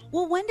together.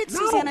 Well, when did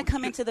Susanna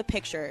come into the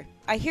picture?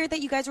 I hear that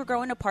you guys were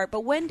growing apart,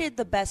 but when did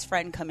the best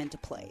friend come into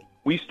play?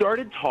 We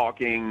started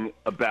talking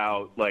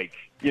about,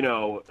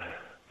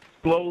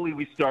 slowly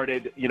we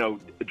started,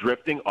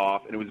 drifting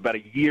off, and it was about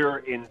a year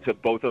into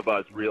both of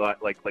us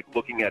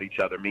looking at each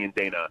other, me and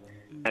Dana.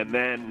 And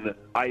then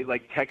I,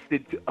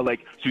 texted,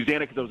 Susanna,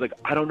 because I was like,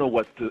 I don't know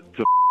what to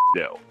do.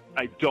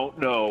 I don't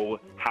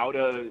know how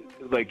to,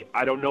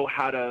 I don't know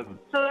how to.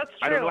 So that's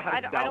true. I don't know how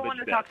to I don't want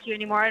to talk to you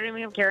anymore. I don't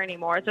even care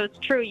anymore. So it's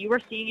true. You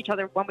were seeing each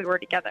other when we were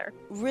together.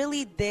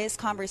 Really, this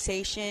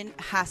conversation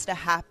has to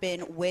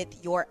happen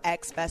with your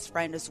ex-best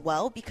friend as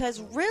well, because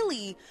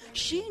really,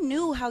 she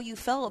knew how you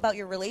felt about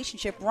your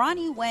relationship.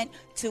 Ronnie went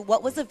to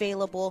what was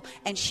available,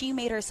 and she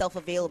made herself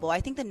available.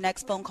 I think the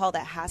next phone call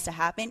that has to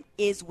happen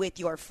is with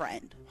your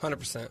friend.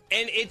 100%.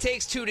 And it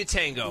takes two to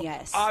tango.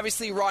 Yes.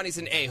 Obviously, Ronnie's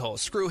an a-hole.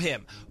 Screw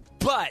him.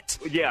 But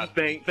yeah,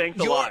 thanks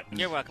a lot.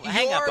 You're welcome.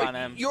 Hang up on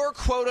him. Your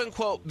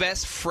quote-unquote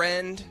best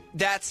friend,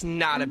 that's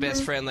not a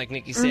best friend like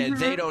Nikki said.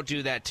 They don't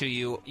do that to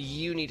you.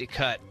 You need to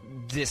cut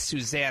this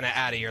Susanna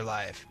out of your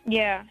life.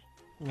 Yeah,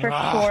 for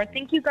sure.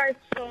 Thank you guys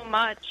so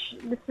much.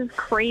 This is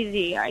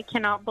crazy. I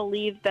cannot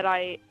believe that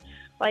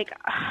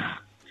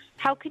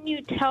how can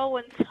you tell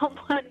when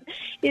someone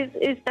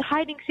is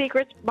hiding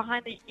secrets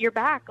behind your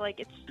back? At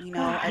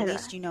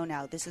least you know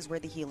now. This is where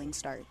the healing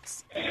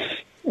starts.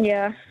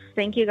 Yeah.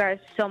 Thank you guys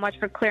so much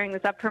for clearing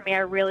this up for me. I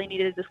really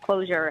needed this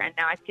closure, and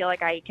now I feel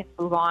like I can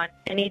move on.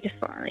 I need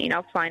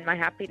to, find my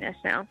happiness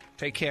now.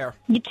 Take care.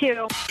 You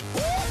too.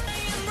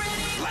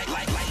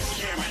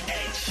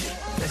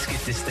 Let's get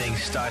this thing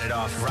started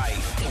off right.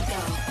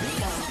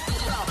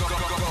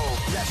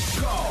 Let's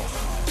go.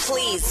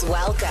 Please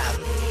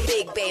welcome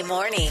Big Bay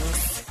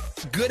Mornings.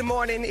 Good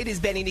morning. It is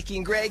Benny, Nikki,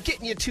 and Greg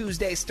getting your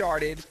Tuesday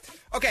started.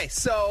 Okay,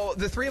 so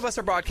the three of us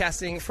are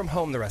broadcasting from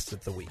home the rest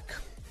of the week.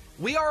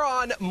 We are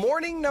on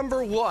morning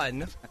number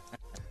 1,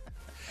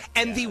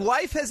 and the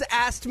wife has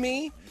asked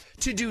me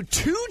to do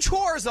 2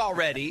 chores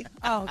already.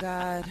 Oh,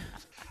 God.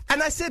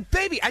 And I said,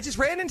 baby, I just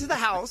ran into the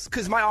house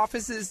because my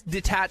office is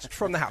detached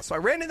from the house. So I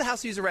ran into the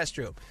house to use the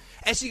restroom.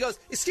 And she goes,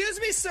 excuse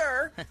me,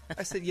 sir.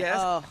 I said, yes.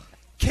 Oh.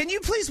 Can you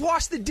please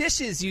wash the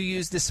dishes you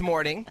used this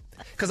morning?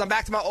 Because I'm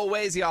back to my old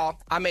ways, y'all.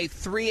 I made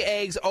 3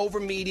 eggs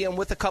over medium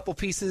with a couple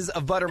pieces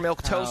of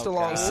buttermilk toast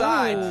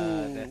alongside.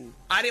 God.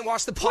 I didn't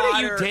wash the pot. What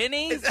are you,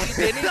 Denny's?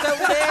 Denny's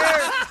over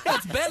there?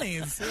 It's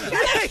Benny's.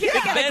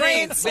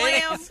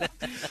 Benny's.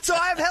 So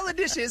I have hella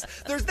dishes.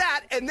 There's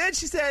that. And then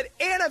she said,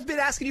 and I've been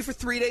asking you for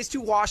 3 days to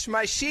wash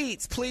my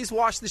sheets. Please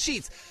wash the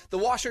sheets. The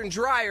washer and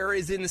dryer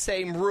is in the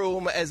same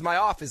room as my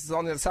office. It's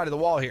on the other side of the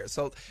wall here.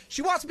 So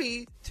she wants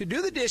me to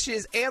do the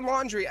dishes and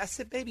laundry. I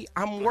said, baby,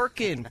 I'm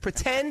working.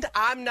 Pretend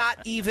I'm not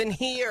even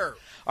here.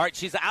 All right,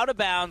 she's out of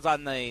bounds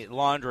on the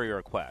laundry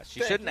request. She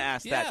shouldn't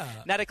ask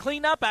that. Now, to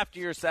clean up after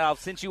yourself,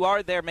 since you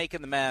are there making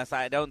the mess,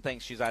 I don't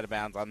think she's out of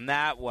bounds on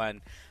that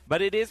one.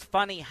 But it is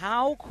funny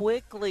how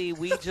quickly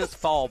we just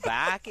fall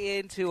back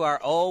into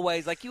our old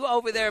ways. Like you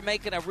over there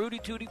making a Rudy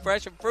Tooty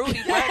Fresh and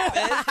Fruity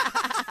breakfast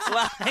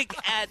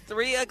at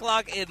 3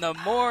 o'clock in the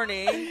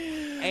morning.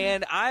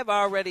 And I've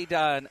already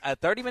done a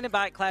 30-minute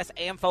bike class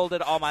and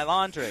folded all my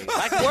laundry.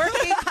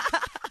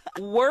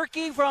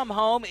 Working from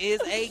home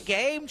is a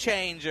game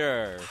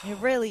changer. It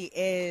really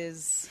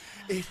is.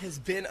 It has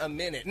been a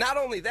minute. Not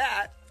only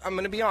that, I'm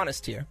going to be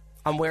honest here.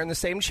 I'm wearing the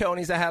same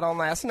chonies I had on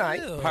last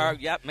night.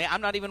 Yep, man,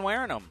 I'm not even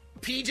wearing them.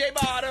 PJ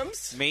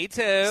Bottoms. Me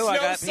too. I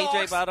got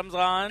PJ Bottoms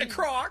on. And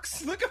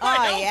Crocs. Look at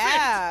my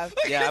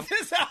outfit. Look at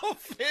this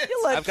outfit.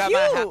 You look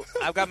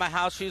I've got my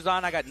house shoes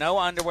on. I got no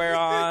underwear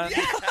on.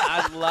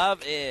 I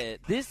love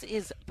it. This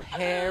is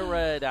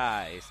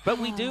paradise. But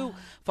we do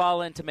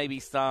fall into maybe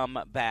some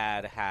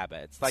bad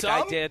habits. Like some?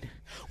 I did.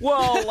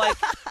 Well,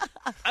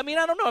 I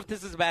don't know if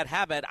this is a bad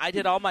habit. I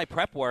did all my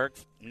prep work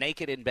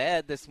naked in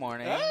bed this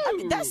morning.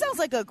 That sounds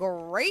like a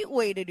great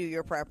way to do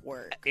your prep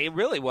work. It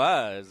really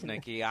was,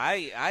 Nikki.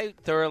 I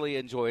thoroughly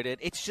enjoyed it.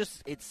 It's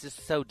just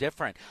so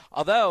different.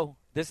 Although,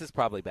 this is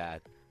probably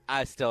bad.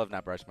 I still have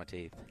not brushed my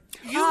teeth.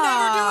 You never do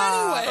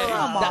anyway.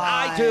 Come on.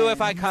 I do if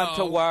I come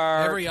to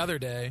work. Every other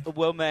day.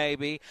 Well,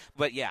 maybe.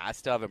 But yeah, I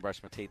still haven't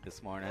brushed my teeth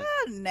this morning.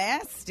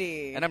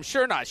 Nasty. And I'm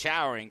sure not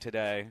showering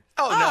today.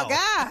 Oh, no.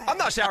 God. I'm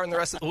not showering the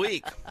rest of the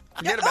week.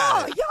 Forget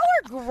about it. Y'all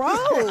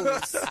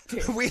gross.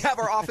 We have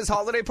our office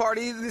holiday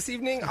party this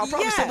evening. I'll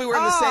probably Yeah. still be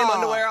wearing the same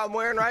underwear I'm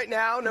wearing right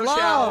now. No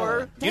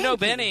shower. You know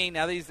Benny,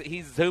 now that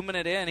he's zooming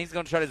it in, he's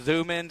going to try to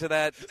zoom into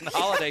that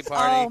holiday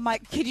party. Oh, my.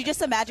 Could you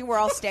just imagine we're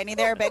all standing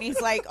there?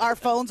 Benny's like, our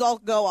phones all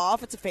go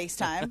off. It's a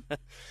FaceTime.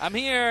 I'm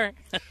here.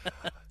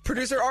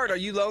 Producer Art, are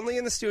you lonely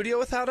in the studio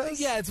without us?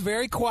 Yeah, it's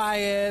very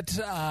quiet.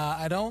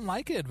 I don't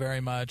like it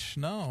very much.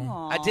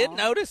 No. I did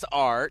notice,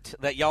 Art,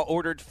 that y'all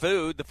ordered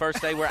food the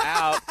first day we're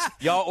out.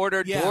 Y'all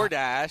ordered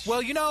DoorDash.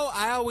 Well, you know,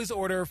 I always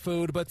order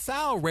food, but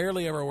Sal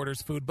rarely ever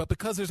orders food. But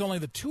because there's only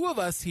the two of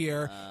us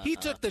here, he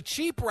took the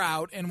cheap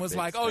route and was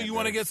like, oh, you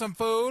want to get some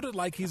food?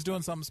 Like he's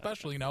doing something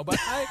special, you know. But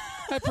I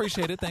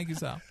appreciate it. Thank you,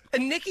 Sal.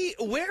 And Nikki,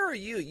 where are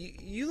you?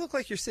 You look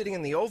like you're sitting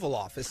in the Oval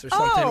Office or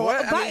something.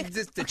 I mean,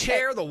 the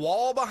chair, the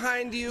wall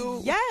behind you.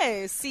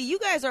 Yes. See, you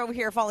guys are over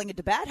here falling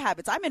into bad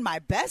habits. I'm in my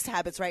best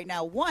habits right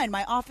now. One,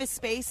 my office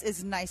space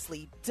is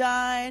nicely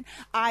done.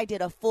 I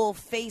did a full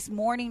face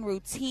morning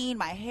routine.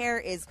 My hair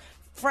is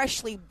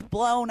freshly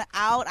blown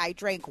out. I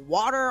drank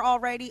water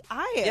already.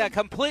 Yeah,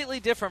 completely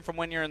different from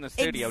when you're in the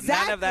studio.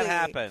 Exactly. None of that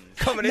happens.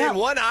 Coming in,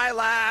 one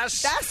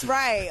eyelash. That's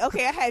right.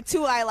 Okay, I had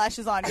 2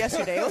 eyelashes on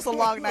yesterday. It was a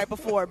long night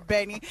before,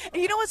 Benny.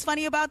 And you know what's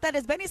funny about that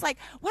is Benny's like,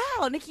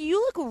 wow, Nikki, you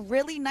look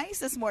really nice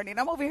this morning.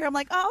 I'm over here. I'm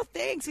like, oh,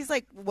 thanks. He's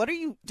like, what are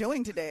you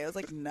doing today? I was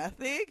like,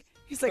 nothing.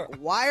 He's like,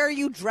 why are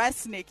you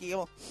dressed, Nikki?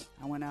 Well,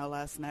 I went out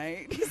last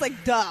night. He's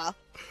like, duh.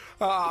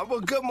 Well,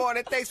 good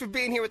morning. Thanks for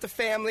being here with the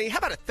family. How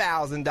about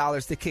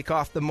 $1,000 to kick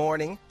off the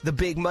morning? The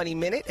Big Money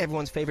Minute,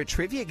 everyone's favorite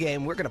trivia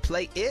game. We're going to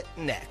play it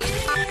next.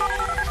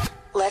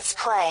 Let's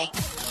play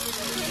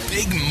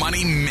Big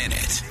Money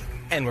Minute.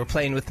 And we're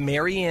playing with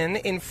Marianne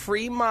in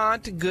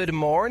Fremont. Good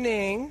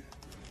morning.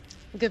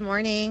 Good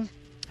morning.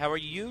 How are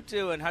you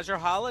doing? How's your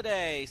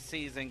holiday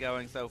season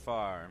going so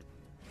far?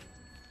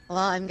 Well,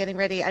 I'm getting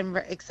ready. I'm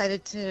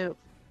excited to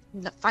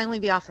finally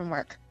be off from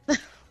work.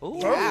 Ooh.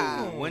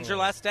 Yeah. When's your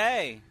last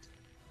day?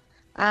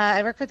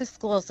 I work for the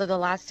school, so the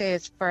last day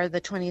is for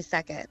the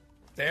 22nd.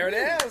 There it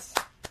is.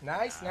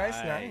 Nice.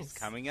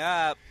 Coming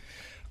up.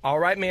 All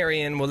right,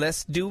 Marianne. Well,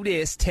 let's do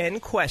this.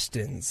 10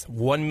 questions.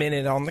 1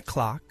 minute on the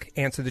clock.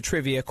 Answer the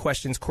trivia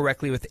questions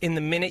correctly within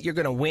the minute. You're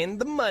going to win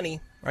the money.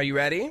 Are you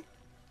ready?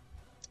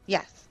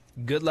 Yes.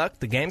 Good luck.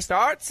 The game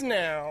starts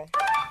now.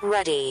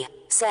 Ready,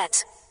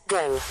 set,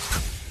 go.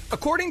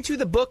 According to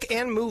the book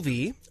and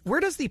movie, where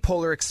does the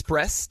Polar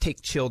Express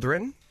take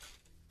children?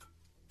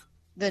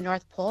 The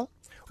North Pole.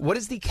 What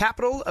is the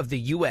capital of the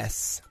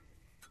U.S.?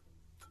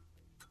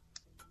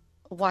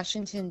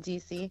 Washington,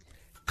 D.C.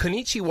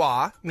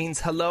 Konnichiwa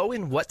means hello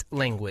in what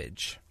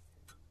language?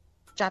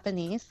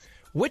 Japanese.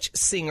 Which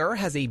singer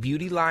has a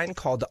beauty line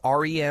called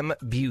REM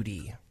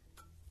Beauty?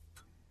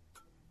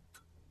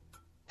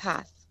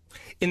 Pass.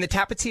 In the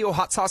Tapatio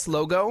hot sauce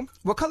logo,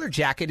 what color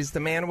jacket is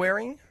the man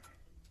wearing?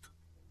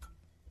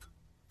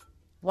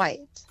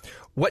 White.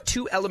 What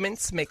 2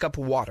 elements make up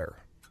water?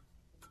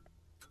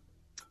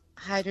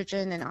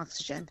 Hydrogen and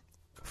oxygen.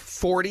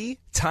 40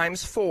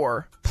 times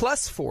 4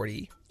 plus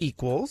 40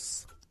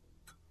 equals?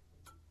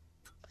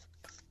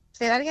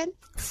 Say that again?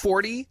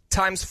 40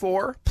 times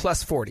 4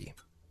 plus 40.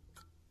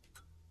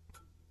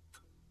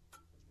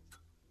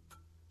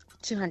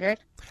 200.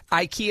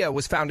 IKEA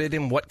was founded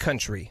in what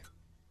country?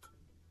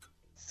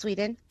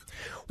 Sweden.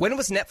 When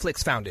was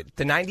Netflix founded?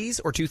 The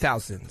 90s or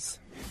 2000s?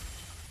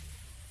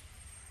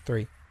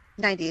 3.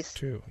 90s.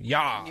 2.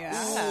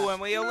 Yeah. Ooh,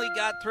 and we only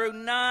got through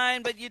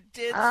 9, but you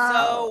did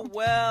so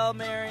well,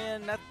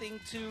 Marianne. Nothing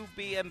to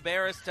be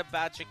embarrassed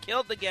about. You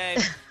killed the game.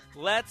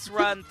 Let's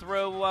run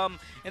through them.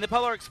 In the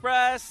Polar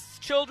Express,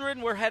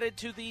 children were headed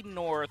to the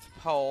North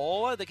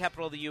Pole. The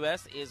capital of the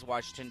U.S. is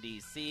Washington,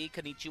 D.C.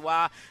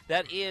 Konnichiwa,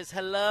 that is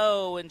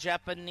hello in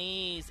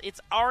Japanese.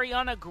 It's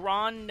Ariana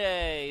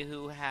Grande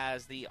who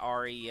has the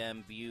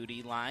REM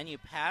Beauty line. You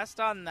passed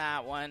on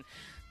that one.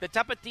 The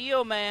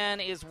Tapatio man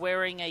is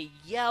wearing a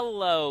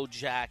yellow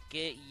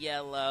jacket.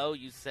 Yellow,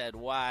 you said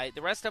white.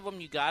 The rest of them,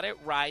 you got it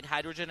right.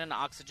 Hydrogen and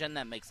oxygen,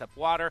 that makes up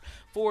water.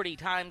 40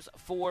 times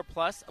 4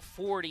 plus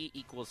 40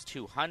 equals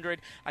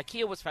 200.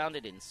 IKEA was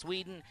founded in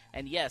Sweden.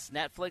 And yes,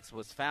 Netflix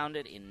was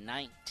founded in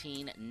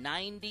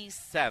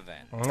 1997.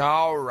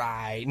 All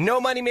right. No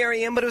money,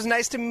 Marianne, but it was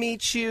nice to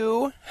meet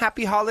you.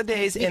 Happy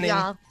holidays. Thank you,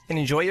 y'all. And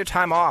enjoy your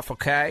time off,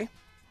 okay?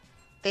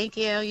 Thank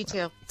you. You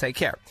too. Take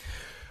care.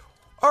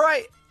 All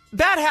right.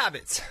 Bad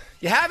habits.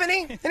 You have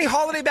any? Any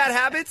holiday bad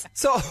habits?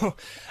 So,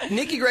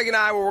 Nikki, Greg, and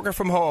I were working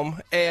from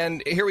home,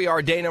 and here we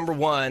are, day number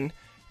 1,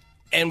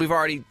 and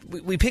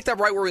we picked up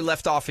right where we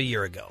left off a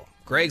year ago.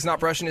 Greg's not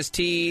brushing his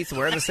teeth,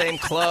 wearing the same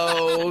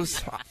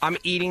clothes. I'm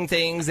eating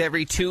things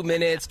every 2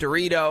 minutes,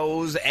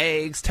 Doritos,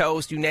 eggs,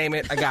 toast, you name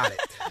it, I got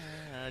it.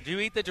 Do you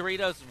eat the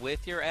Doritos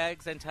with your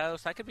eggs and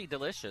toast? That could be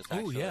delicious,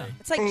 actually. Oh, yeah.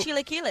 It's like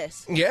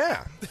chilaquiles.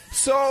 Yeah.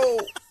 So,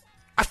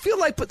 I feel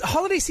like, but the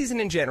holiday season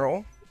in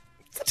general,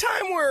 it's a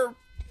time where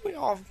we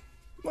all,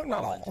 well,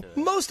 not all,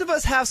 most of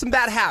us have some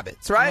bad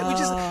habits, right?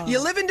 You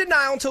live in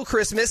denial until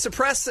Christmas,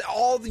 suppress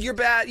all your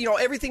bad,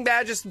 everything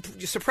bad, just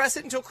suppress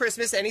it until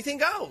Christmas, anything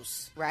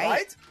goes.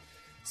 Right.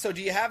 So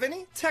do you have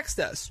any? Text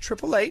us,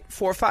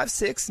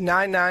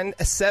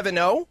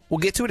 888-456-9970. We'll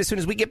get to it as soon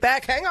as we get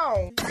back. Hang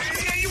on.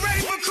 Are you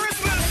ready for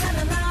Christmas?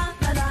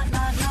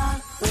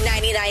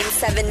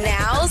 99.7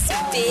 Now's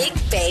Big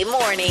Bay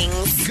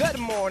Mornings. Good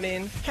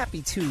morning.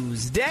 Happy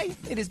Tuesday.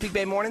 It is Big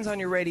Bay Mornings on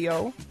your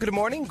radio. Good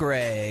morning,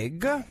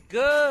 Greg.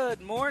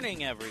 Good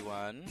morning,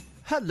 everyone.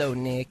 Hello,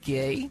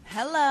 Nikki.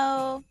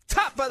 Hello.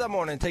 Top of the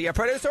morning to your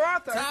producer,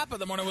 Arthur. Top of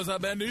the morning. What's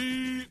up,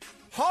 Bendy?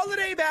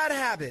 Holiday bad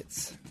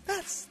habits.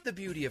 That's the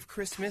beauty of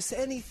Christmas.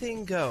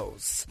 Anything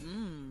goes.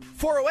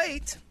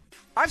 408.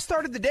 I've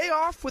started the day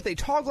off with a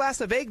tall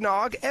glass of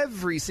eggnog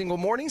every single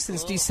morning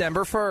since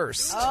December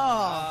 1st.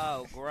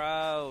 Oh,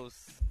 gross.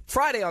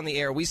 Friday on the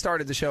air, we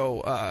started the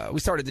show, we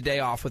started the day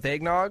off with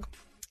eggnog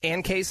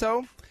and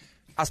queso.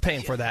 I was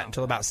paying for that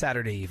until about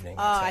Saturday evening.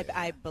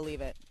 I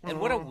believe it.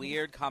 And what a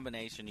weird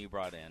combination you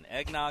brought in.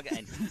 Eggnog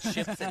and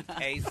chips and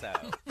queso.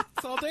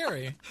 It's all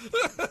dairy.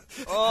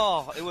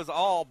 Oh, it was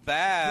all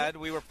bad.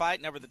 We were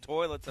fighting over the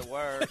toilets at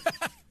work.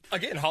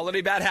 Again,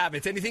 holiday bad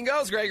habits. Anything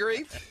goes,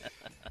 Gregory.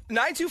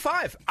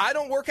 925. I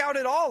don't work out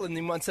at all in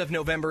the months of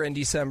November and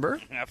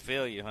December. I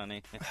feel you,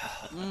 honey.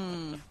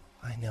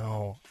 I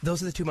know.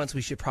 Those are the 2 months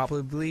we should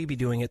probably be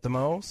doing it the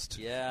most.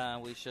 Yeah,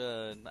 we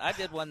should. I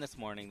did one this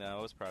morning, though.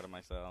 I was proud of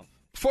myself.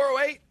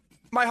 408.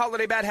 My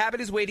holiday bad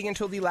habit is waiting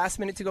until the last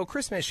minute to go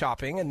Christmas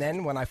shopping, and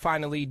then when I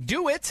finally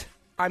do it,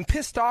 I'm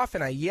pissed off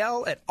and I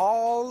yell at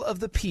all of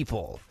the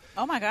people.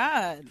 Oh, my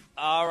God.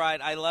 All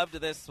right, I loved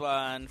this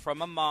one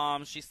from a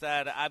mom. She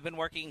said, I've been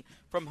working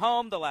from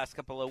home the last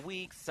couple of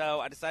weeks,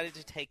 so I decided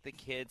to take the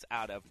kids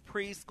out of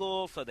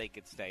preschool so they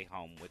could stay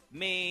home with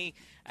me.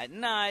 At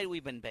night,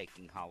 we've been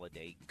baking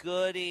holiday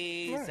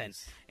goodies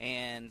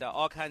and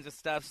all kinds of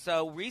stuff.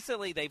 So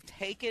recently, they've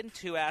taken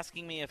to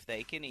asking me if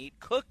they can eat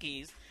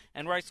cookies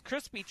and Rice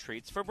Krispie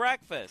treats for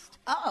breakfast.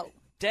 Oh.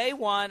 Day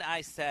one,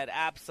 I said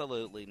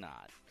absolutely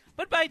not.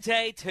 But by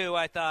day two,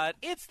 I thought,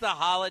 it's the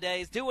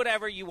holidays, do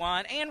whatever you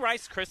want, and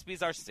Rice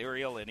Krispies are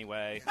cereal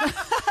anyway.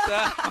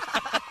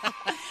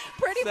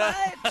 Pretty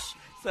much.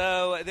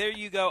 So there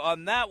you go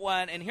on that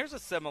one. And here's a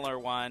similar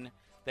one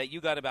that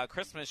you got about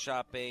Christmas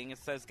shopping. It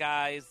says,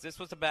 guys, this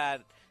was a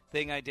bad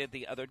thing I did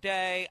the other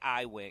day.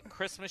 I went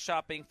Christmas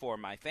shopping for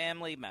my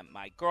family, met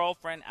my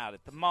girlfriend out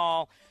at the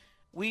mall.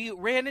 We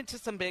ran into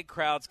some big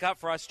crowds, got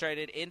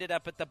frustrated, ended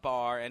up at the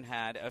bar, and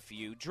had a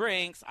few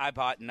drinks. I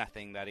bought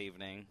nothing that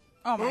evening.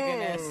 Oh, my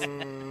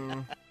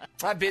goodness.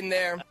 I've been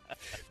there.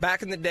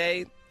 Back in the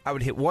day, I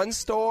would hit one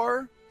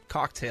store,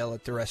 cocktail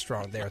at the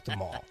restaurant there at the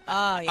mall.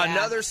 Oh, yeah.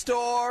 Another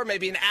store,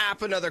 maybe an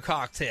app, another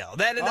cocktail.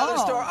 Then another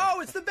store.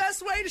 Oh, it's the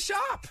best way to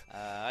shop.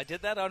 I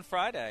did that on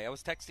Friday. I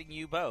was texting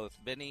you both,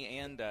 Benny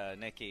and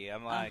Nikki.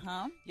 I'm like,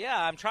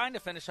 yeah, I'm trying to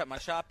finish up my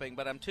shopping,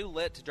 but I'm too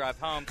lit to drive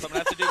home, so I'm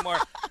going to have to do more.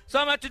 So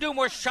I'm going to have to do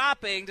more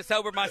shopping to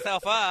sober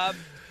myself up.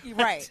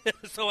 Right.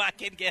 So I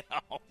can get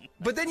home.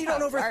 But then you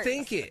don't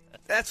overthink it.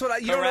 That's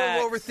what you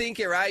don't overthink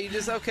it, right? You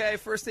just, okay,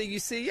 first thing you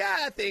see, yeah,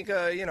 I think,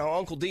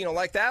 Uncle Dean will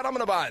like that. I'm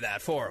going to buy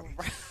that for him.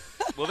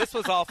 Well, this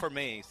was all for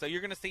me. So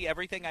you're going to see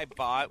everything I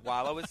bought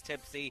while I was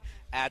tipsy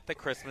at the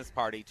Christmas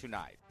party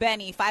tonight.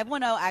 Benny,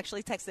 510,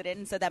 actually texted in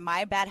and said that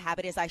my bad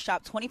habit is I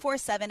shop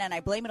 24/7 and I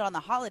blame it on the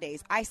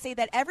holidays. I say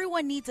that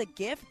everyone needs a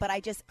gift, but I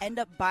just end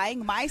up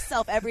buying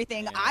myself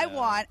everything I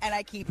want and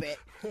I keep it.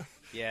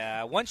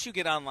 Yeah, once you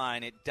get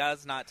online, it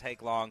does not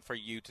take long for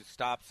you to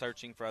stop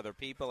searching for other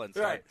people and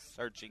start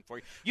searching for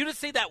you. You just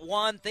see that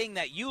one thing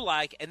that you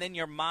like, and then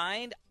your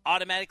mind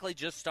automatically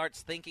just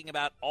starts thinking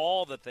about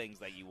all the things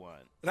that you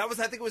want. And I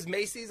think it was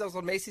Macy's. I was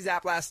on Macy's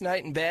app last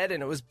night in bed,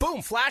 and it was,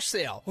 boom, flash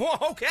sale. Well,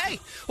 okay.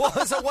 Well,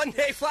 it's a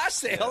one-day flash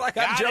sale. I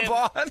got to jump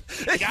on.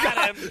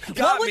 Got him.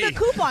 What would the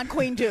coupon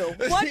queen do?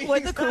 What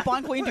would the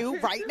coupon queen do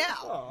right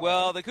now?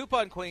 Well, the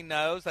coupon queen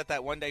knows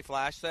that one-day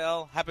flash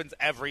sale happens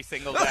every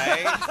single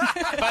day.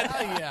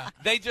 But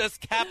they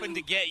just happen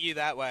to get you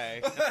that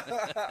way.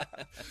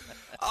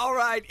 All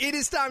right, it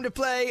is time to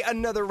play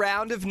another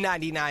round of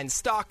 99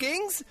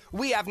 Stockings.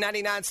 We have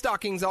 99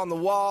 stockings on the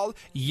wall.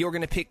 You're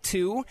going to pick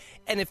two.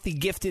 And if the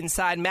gift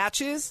inside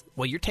matches,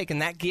 well, you're taking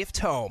that gift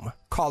home.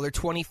 Caller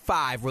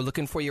 25, we're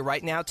looking for you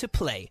right now to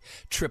play.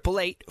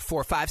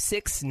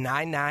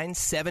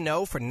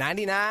 888-456-9970 for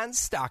 99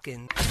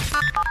 stockings.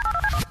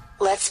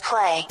 Let's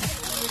play.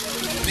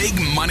 Big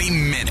Money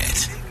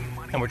Minute.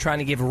 And we're trying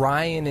to give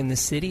Ryan in the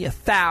city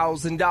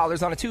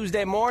 $1,000 on a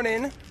Tuesday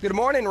morning. Good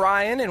morning,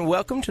 Ryan, and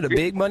welcome to the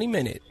Big Money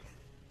Minute.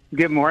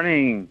 Good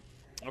morning.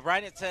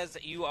 Ryan, it says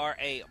that you are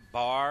a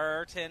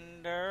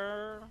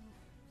bartender.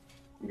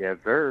 Yes,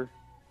 sir.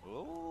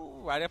 Ooh,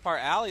 right up our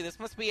alley. This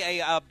must be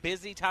a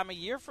busy time of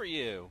year for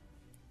you.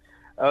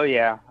 Oh,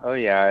 yeah.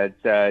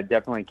 It's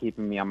definitely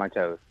keeping me on my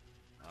toes.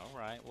 All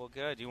right. Well,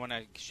 good. Do you want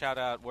to shout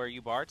out where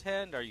you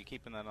bartend, or are you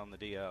keeping that on the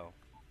DO?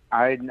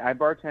 I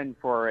bartend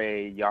for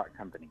a yacht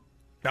company.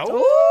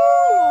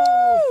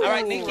 Oh. All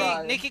right,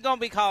 Nikki gonna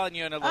be calling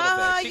you in a little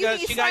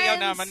bit. She got your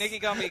number. Nikki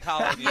gonna be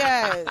calling you.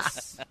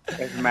 Yes.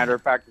 As a matter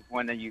of fact, it's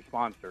one that you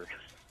sponsor.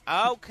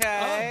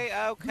 Okay.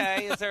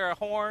 Is there a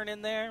horn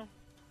in there?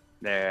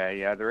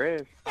 There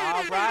is.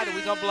 All right, are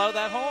we going to blow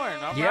that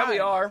horn? All Yeah, right. we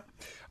are.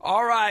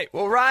 All right.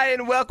 Well,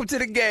 Ryan, welcome to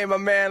the game, my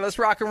man. Let's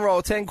rock and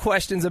roll. 10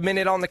 questions, a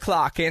minute on the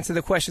clock. Answer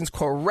the questions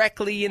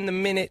correctly in the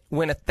minute.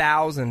 Win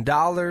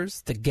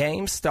 $1,000. The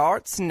game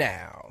starts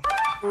now.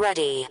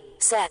 Ready,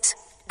 set,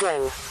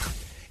 go.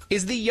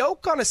 Is the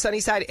yolk on a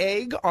Sunnyside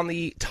egg on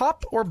the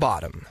top or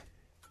bottom?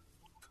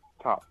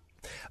 Top.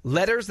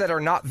 Letters that are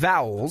not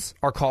vowels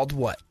are called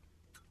what?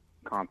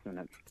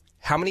 Consonants.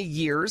 How many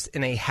years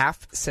in a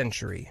half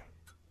century?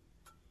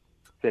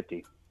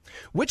 50.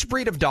 Which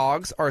breed of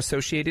dogs are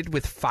associated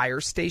with fire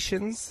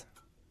stations?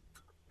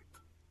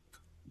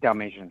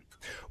 Dalmatian.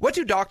 What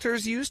do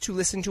doctors use to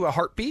listen to a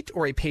heartbeat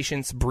or a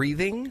patient's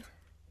breathing?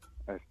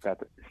 A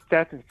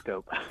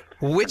stethoscope.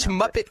 Which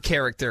Muppet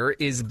character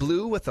is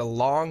blue with a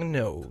long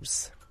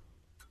nose?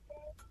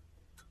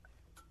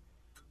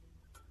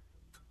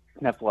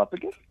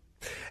 Snuffleupagus.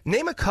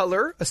 Name a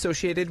color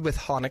associated with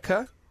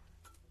Hanukkah.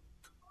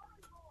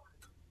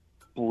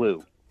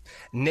 Blue.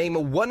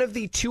 Name one of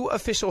the 2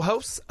 official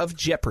hosts of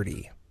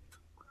Jeopardy.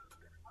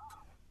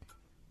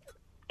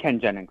 Ken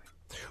Jennings.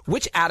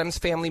 Which Addams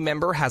Family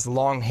member has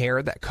long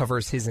hair that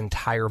covers his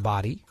entire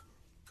body?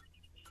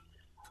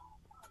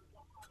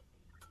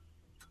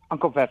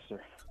 Uncle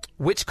Fester.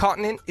 Which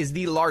continent is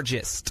the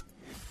largest?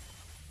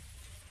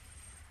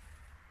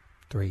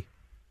 3,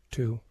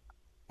 2,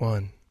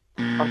 1.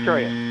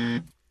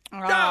 Australia.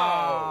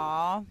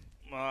 Aww.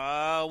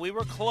 Oh, we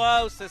were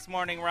close this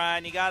morning,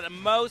 Ryan. You got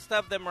most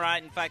of them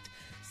right. In fact,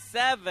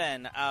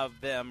 7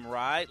 of them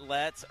right.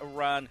 Let's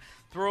run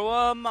through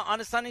them. On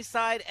a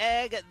Sunnyside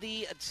egg,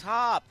 the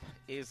top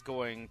is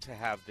going to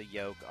have the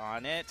yolk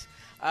on it.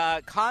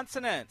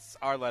 Consonants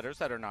are letters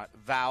that are not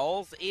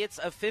vowels. It's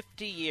a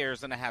 50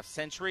 years and a half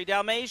century.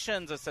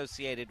 Dalmatians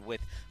associated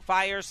with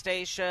fire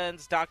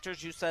stations.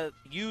 Doctors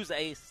use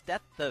a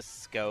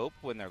stethoscope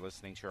when they're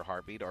listening to your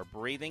heartbeat or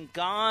breathing.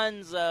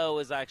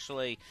 Gonzo is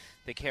actually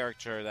the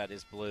character that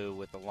is blue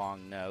with the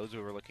long nose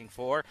we were looking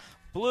for.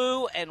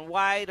 Blue and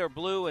white or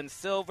blue and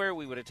silver.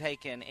 We would have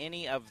taken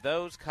any of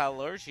those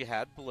colors. You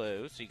had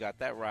blue, so you got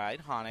that right.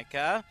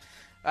 Hanukkah.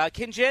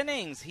 Ken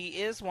Jennings,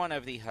 he is one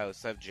of the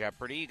hosts of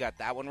Jeopardy. You got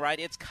that one right.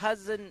 It's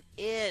Cousin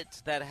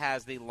It that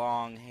has the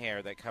long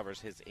hair that covers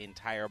his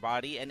entire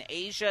body. And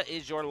Asia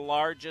is your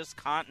largest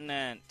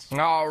continent.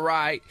 All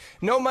right.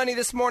 No money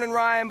this morning,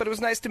 Ryan, but it was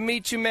nice to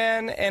meet you,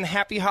 man. And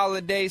happy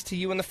holidays to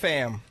you and the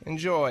fam.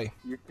 Enjoy.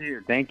 You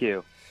too. Thank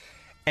you.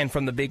 And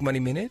from the Big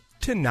Money Minute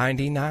to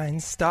 99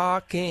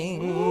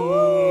 stockings.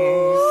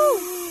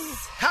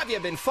 Have you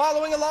been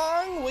following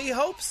along? We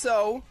hope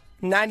so.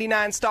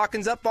 99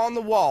 stockings up on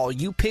the wall.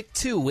 You pick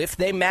 2. If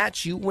they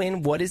match, you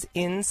win what is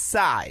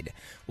inside.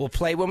 We'll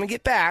play when we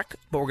get back,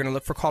 but we're going to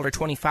look for caller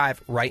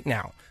 25 right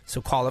now.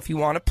 So call if you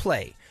want to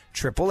play.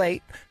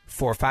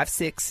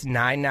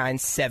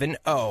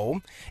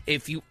 888-456-9970.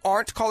 If you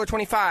aren't caller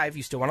 25,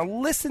 you still want to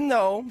listen,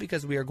 though,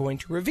 because we are going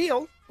to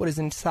reveal what is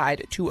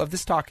inside 2 of the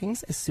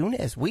stockings as soon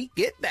as we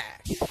get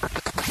back.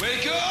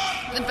 Wake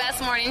up! The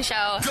best morning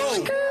show.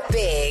 Go!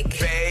 Big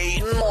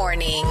Bay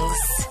Mornings.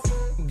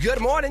 Good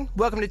morning.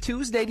 Welcome to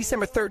Tuesday,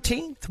 December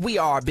 13th. We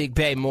are Big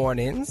Bay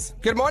Mornings.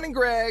 Good morning,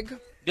 Greg.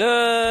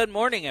 Good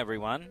morning,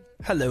 everyone.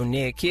 Hello,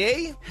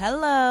 Nikki.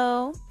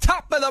 Hello.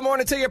 Top of the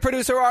morning to your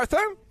producer,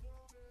 Arthur.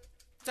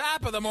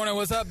 Top of the morning.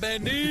 What's up,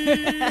 Bendy?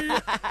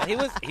 He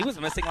was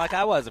missing like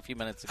I was a few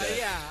minutes ago.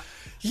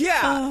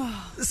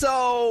 Yeah.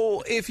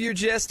 So if you're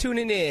just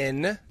tuning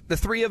in, the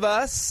 3 of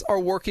us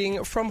are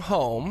working from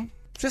home,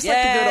 just like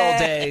the good old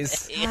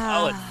days.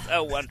 Oh, it's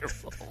so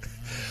wonderful.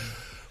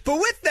 But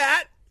with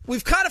that,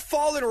 we've kind of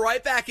fallen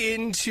right back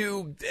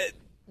into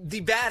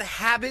the bad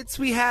habits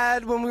we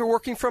had when we were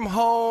working from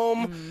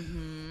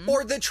home,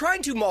 or the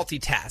trying to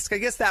multitask. I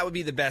guess that would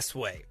be the best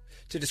way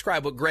to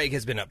describe what Greg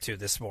has been up to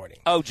this morning.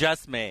 Oh,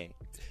 just me.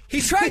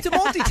 He's trying to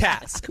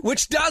multitask,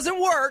 which doesn't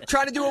work,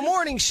 trying to do a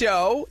morning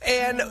show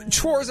and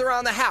chores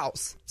around the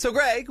house. So,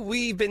 Greg,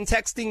 we've been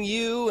texting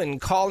you and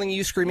calling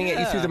you, screaming at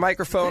you through the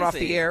microphone off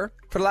the air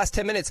for the last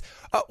 10 minutes.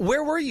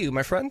 Where were you,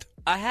 my friend?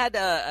 I had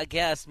a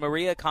guest.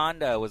 Maria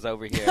Kondo was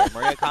over here.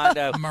 Maria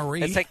Kondo.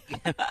 Marie? Is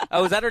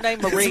that her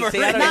name? Marie.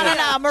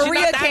 No.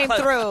 Maria came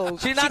through.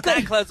 She's not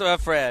that close to a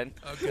friend.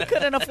 Okay.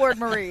 Couldn't afford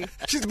Marie.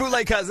 She's a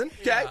bootleg cousin.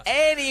 Okay.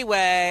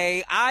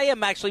 Anyway, I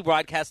am actually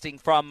broadcasting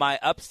from my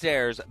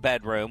upstairs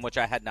bedroom, which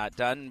I had not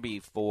done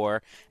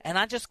before. And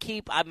I just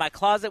my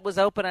closet was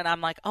open, and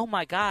I'm like, oh,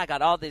 my God, I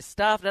got all this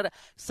stuff.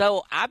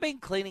 So I've been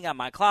cleaning out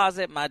my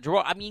closet, my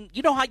drawer. I mean,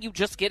 you know how you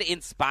just get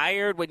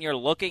inspired when you're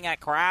looking at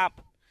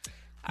crap?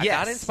 I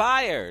got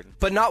inspired.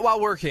 But not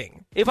while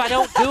working. If I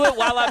don't do it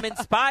while I'm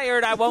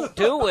inspired, I won't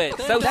do it.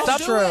 So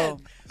That's true.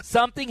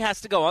 Something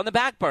has to go on the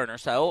back burner.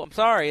 So I'm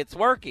sorry, it's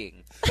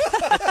working.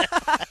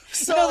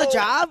 You know the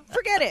job?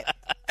 Forget it.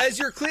 As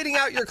you're cleaning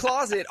out your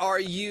closet,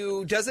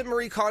 doesn't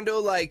Marie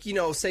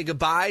Kondo, say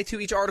goodbye to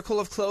each article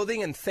of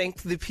clothing and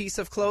thank the piece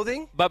of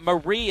clothing? But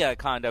Maria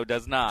Kondo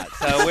does not.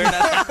 So we're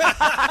not.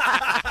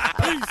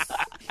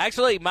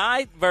 Actually,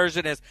 my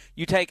version is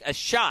you take a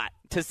shot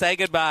to say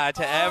goodbye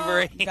to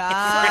every.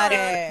 Got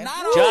it.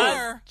 Not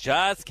over.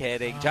 Just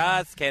kidding.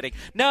 Just kidding.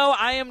 No,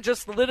 I am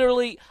just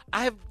literally.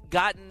 I have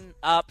gotten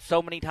up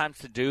so many times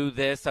to do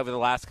this over the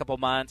last couple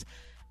months.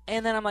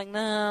 And then I'm like,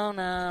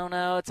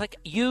 no. It's like,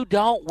 you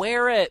don't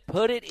wear it.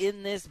 Put it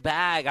in this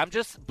bag. I'm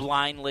just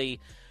blindly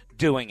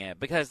doing it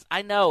because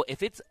I know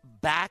if it's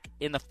back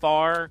in the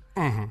far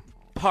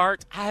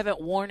part, I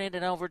haven't worn it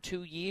in over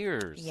 2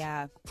 years.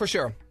 Yeah. For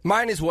sure.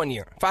 Mine is 1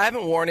 year. If I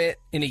haven't worn it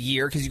in a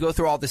year, because you go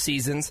through all the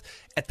seasons,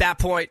 at that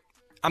point,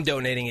 I'm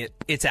donating it.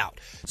 It's out.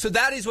 So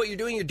that is what you're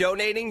doing. You're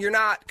donating. You're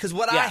not. Because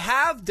what I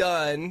have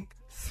done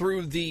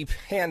through the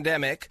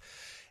pandemic,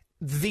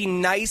 the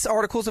nice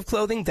articles of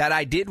clothing that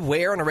I did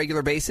wear on a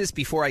regular basis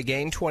before I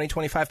gained 20,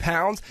 25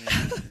 pounds,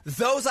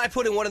 those I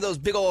put in one of those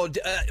big old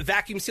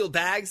vacuum-sealed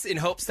bags in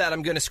hopes that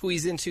I'm going to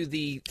squeeze into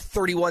the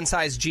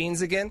 31-size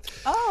jeans again.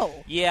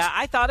 Oh. Yeah,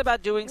 I thought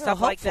about doing stuff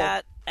like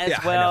that as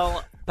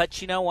well.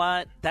 But you know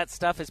what? That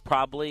stuff is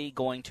probably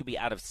going to be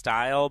out of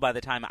style by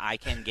the time I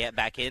can get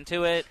back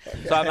into it.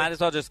 So I might as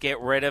well just get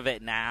rid of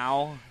it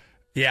now.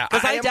 Yeah.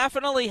 Because I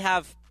definitely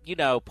have,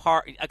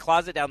 a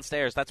closet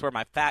downstairs. That's where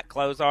my fat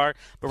clothes are.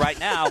 But right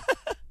now,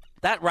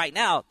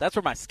 that's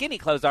where my skinny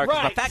clothes are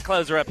because my fat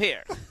clothes are up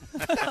here.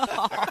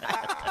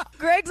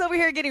 Greg's over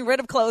here getting rid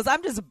of clothes.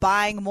 I'm just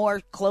buying more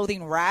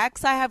clothing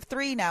racks. I have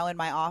 3 now in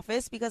my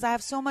office because I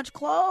have so much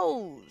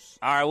clothes.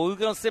 All right, well, we're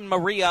going to send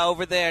Maria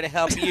over there to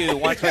help you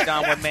once we're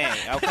done with me,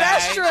 okay?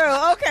 That's true.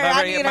 Okay,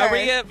 I need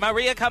her.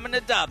 Maria coming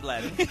to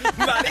Dublin.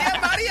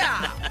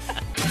 Maria!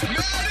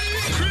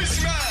 Merry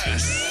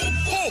Christmas!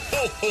 Ho,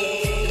 ho, ho!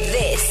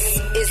 This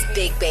is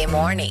Big Bay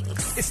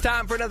Mornings. It's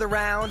time for another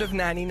round of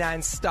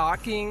 99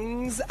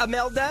 Stockings.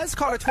 Imelda's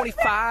caller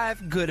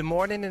 25. Good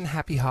morning and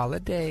happy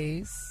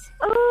holidays.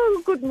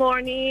 Oh, good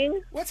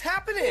morning. What's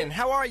happening?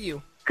 How are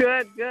you?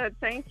 Good.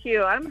 Thank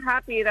you. I'm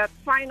happy that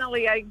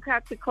finally I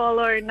got the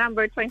caller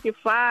number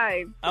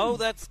 25. Oh,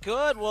 that's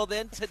good. Well,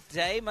 then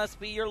today must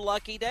be your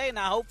lucky day.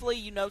 Now, hopefully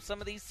you know some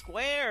of these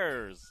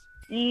squares.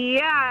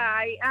 Yeah,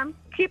 I am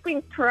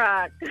keeping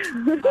track.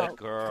 Oh,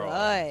 girl.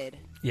 Good.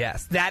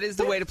 Yes, that is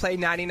the way to play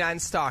 99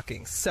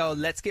 Stockings. So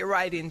let's get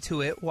right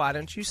into it. Why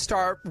don't you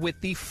start with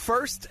the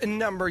first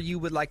number you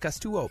would like us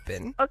to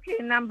open? Okay,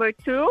 number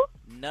 2.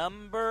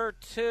 Number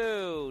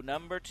two.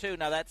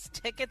 Now, that's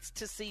tickets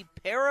to see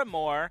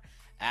Paramore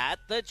at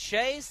the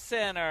Chase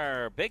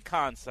Center. Big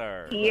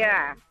concert.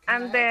 Yeah,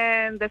 and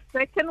then the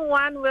second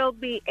one will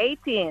be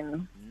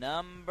 18.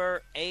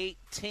 Number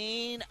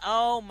 18.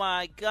 Oh,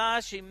 my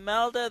gosh,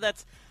 Imelda,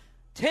 that's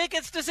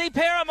tickets to see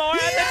Paramore at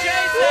the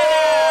Chase Center.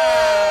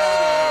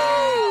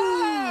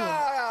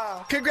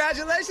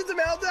 Congratulations,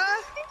 Imelda.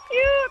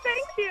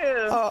 Thank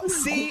you.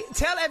 See,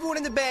 tell everyone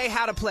in the Bay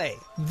how to play.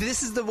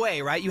 This is the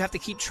way, right? You have to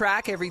keep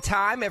track every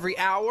time, every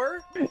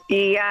hour.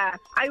 Yeah,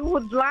 I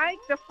would like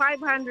the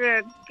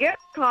 500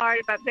 gift card,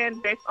 but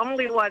then there's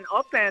only one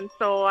open,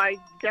 so I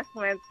just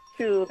went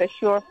to the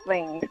Sure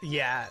Thing.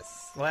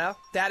 Yes. Well,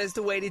 that is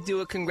the way to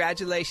do it.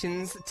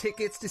 Congratulations.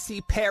 Tickets to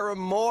see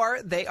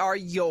Paramore. They are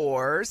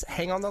yours.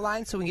 Hang on the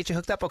line so we can get you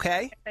hooked up,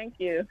 okay? Thank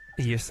you.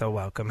 You're so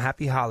welcome.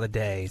 Happy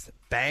holidays.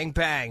 Bang,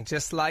 bang.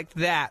 Just like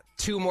that.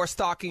 2 more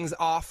stockings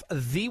off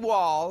the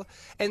wall.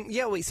 And,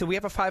 so we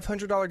have a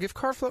 $500 gift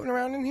card floating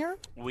around in here?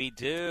 We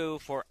do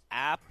for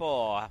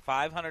Apple. A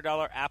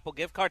 $500 Apple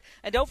gift card.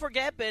 And don't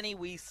forget, Benny,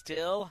 we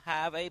still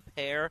have a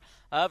pair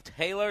of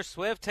Taylor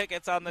Swift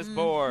tickets on this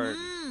board.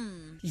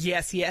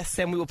 Yes.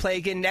 And we will play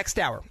again next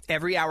hour.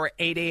 Every hour,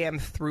 8 a.m.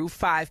 through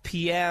 5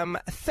 p.m.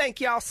 Thank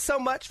y'all so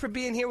much for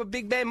being here with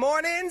Big Bay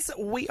Mornings.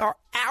 We are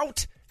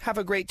out. Have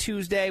a great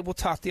Tuesday. We'll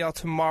talk to y'all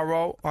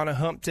tomorrow on a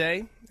hump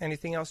day.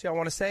 Anything else y'all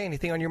want to say?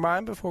 Anything on your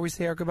mind before we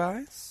say our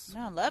goodbyes?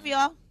 No, love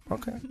y'all.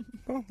 Okay.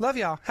 Well, love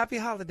y'all. Happy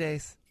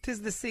holidays.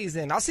 'Tis the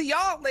season. I'll see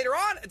y'all later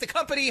on at the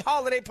company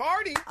holiday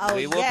party. Oh,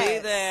 we will be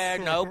there.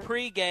 No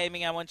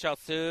pre-gaming. I want y'all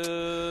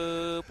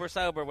super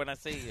sober when I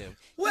see you.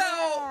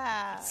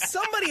 Well,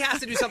 somebody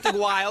has to do something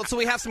wild, so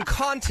we have some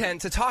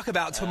content to talk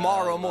about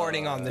tomorrow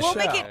morning on the show.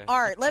 We'll make it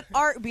Art. Let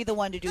Art be the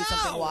one to do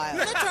something wild.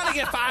 You're not trying to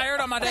get fired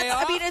on my day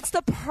off. I mean, it's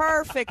the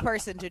perfect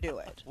person to do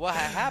it. What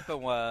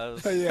happened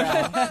was...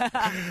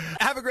 Yeah.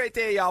 Have a great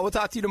day, y'all. We'll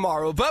talk to you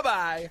tomorrow.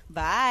 Bye-bye.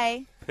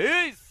 Bye.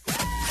 Peace.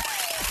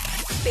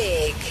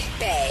 Big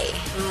Bay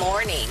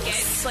Mornings.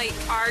 It's like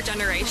our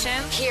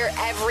generation. Hear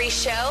every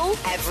show,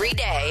 every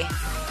day.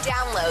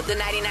 Download the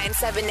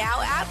 99.7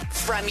 Now app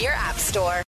from your app store.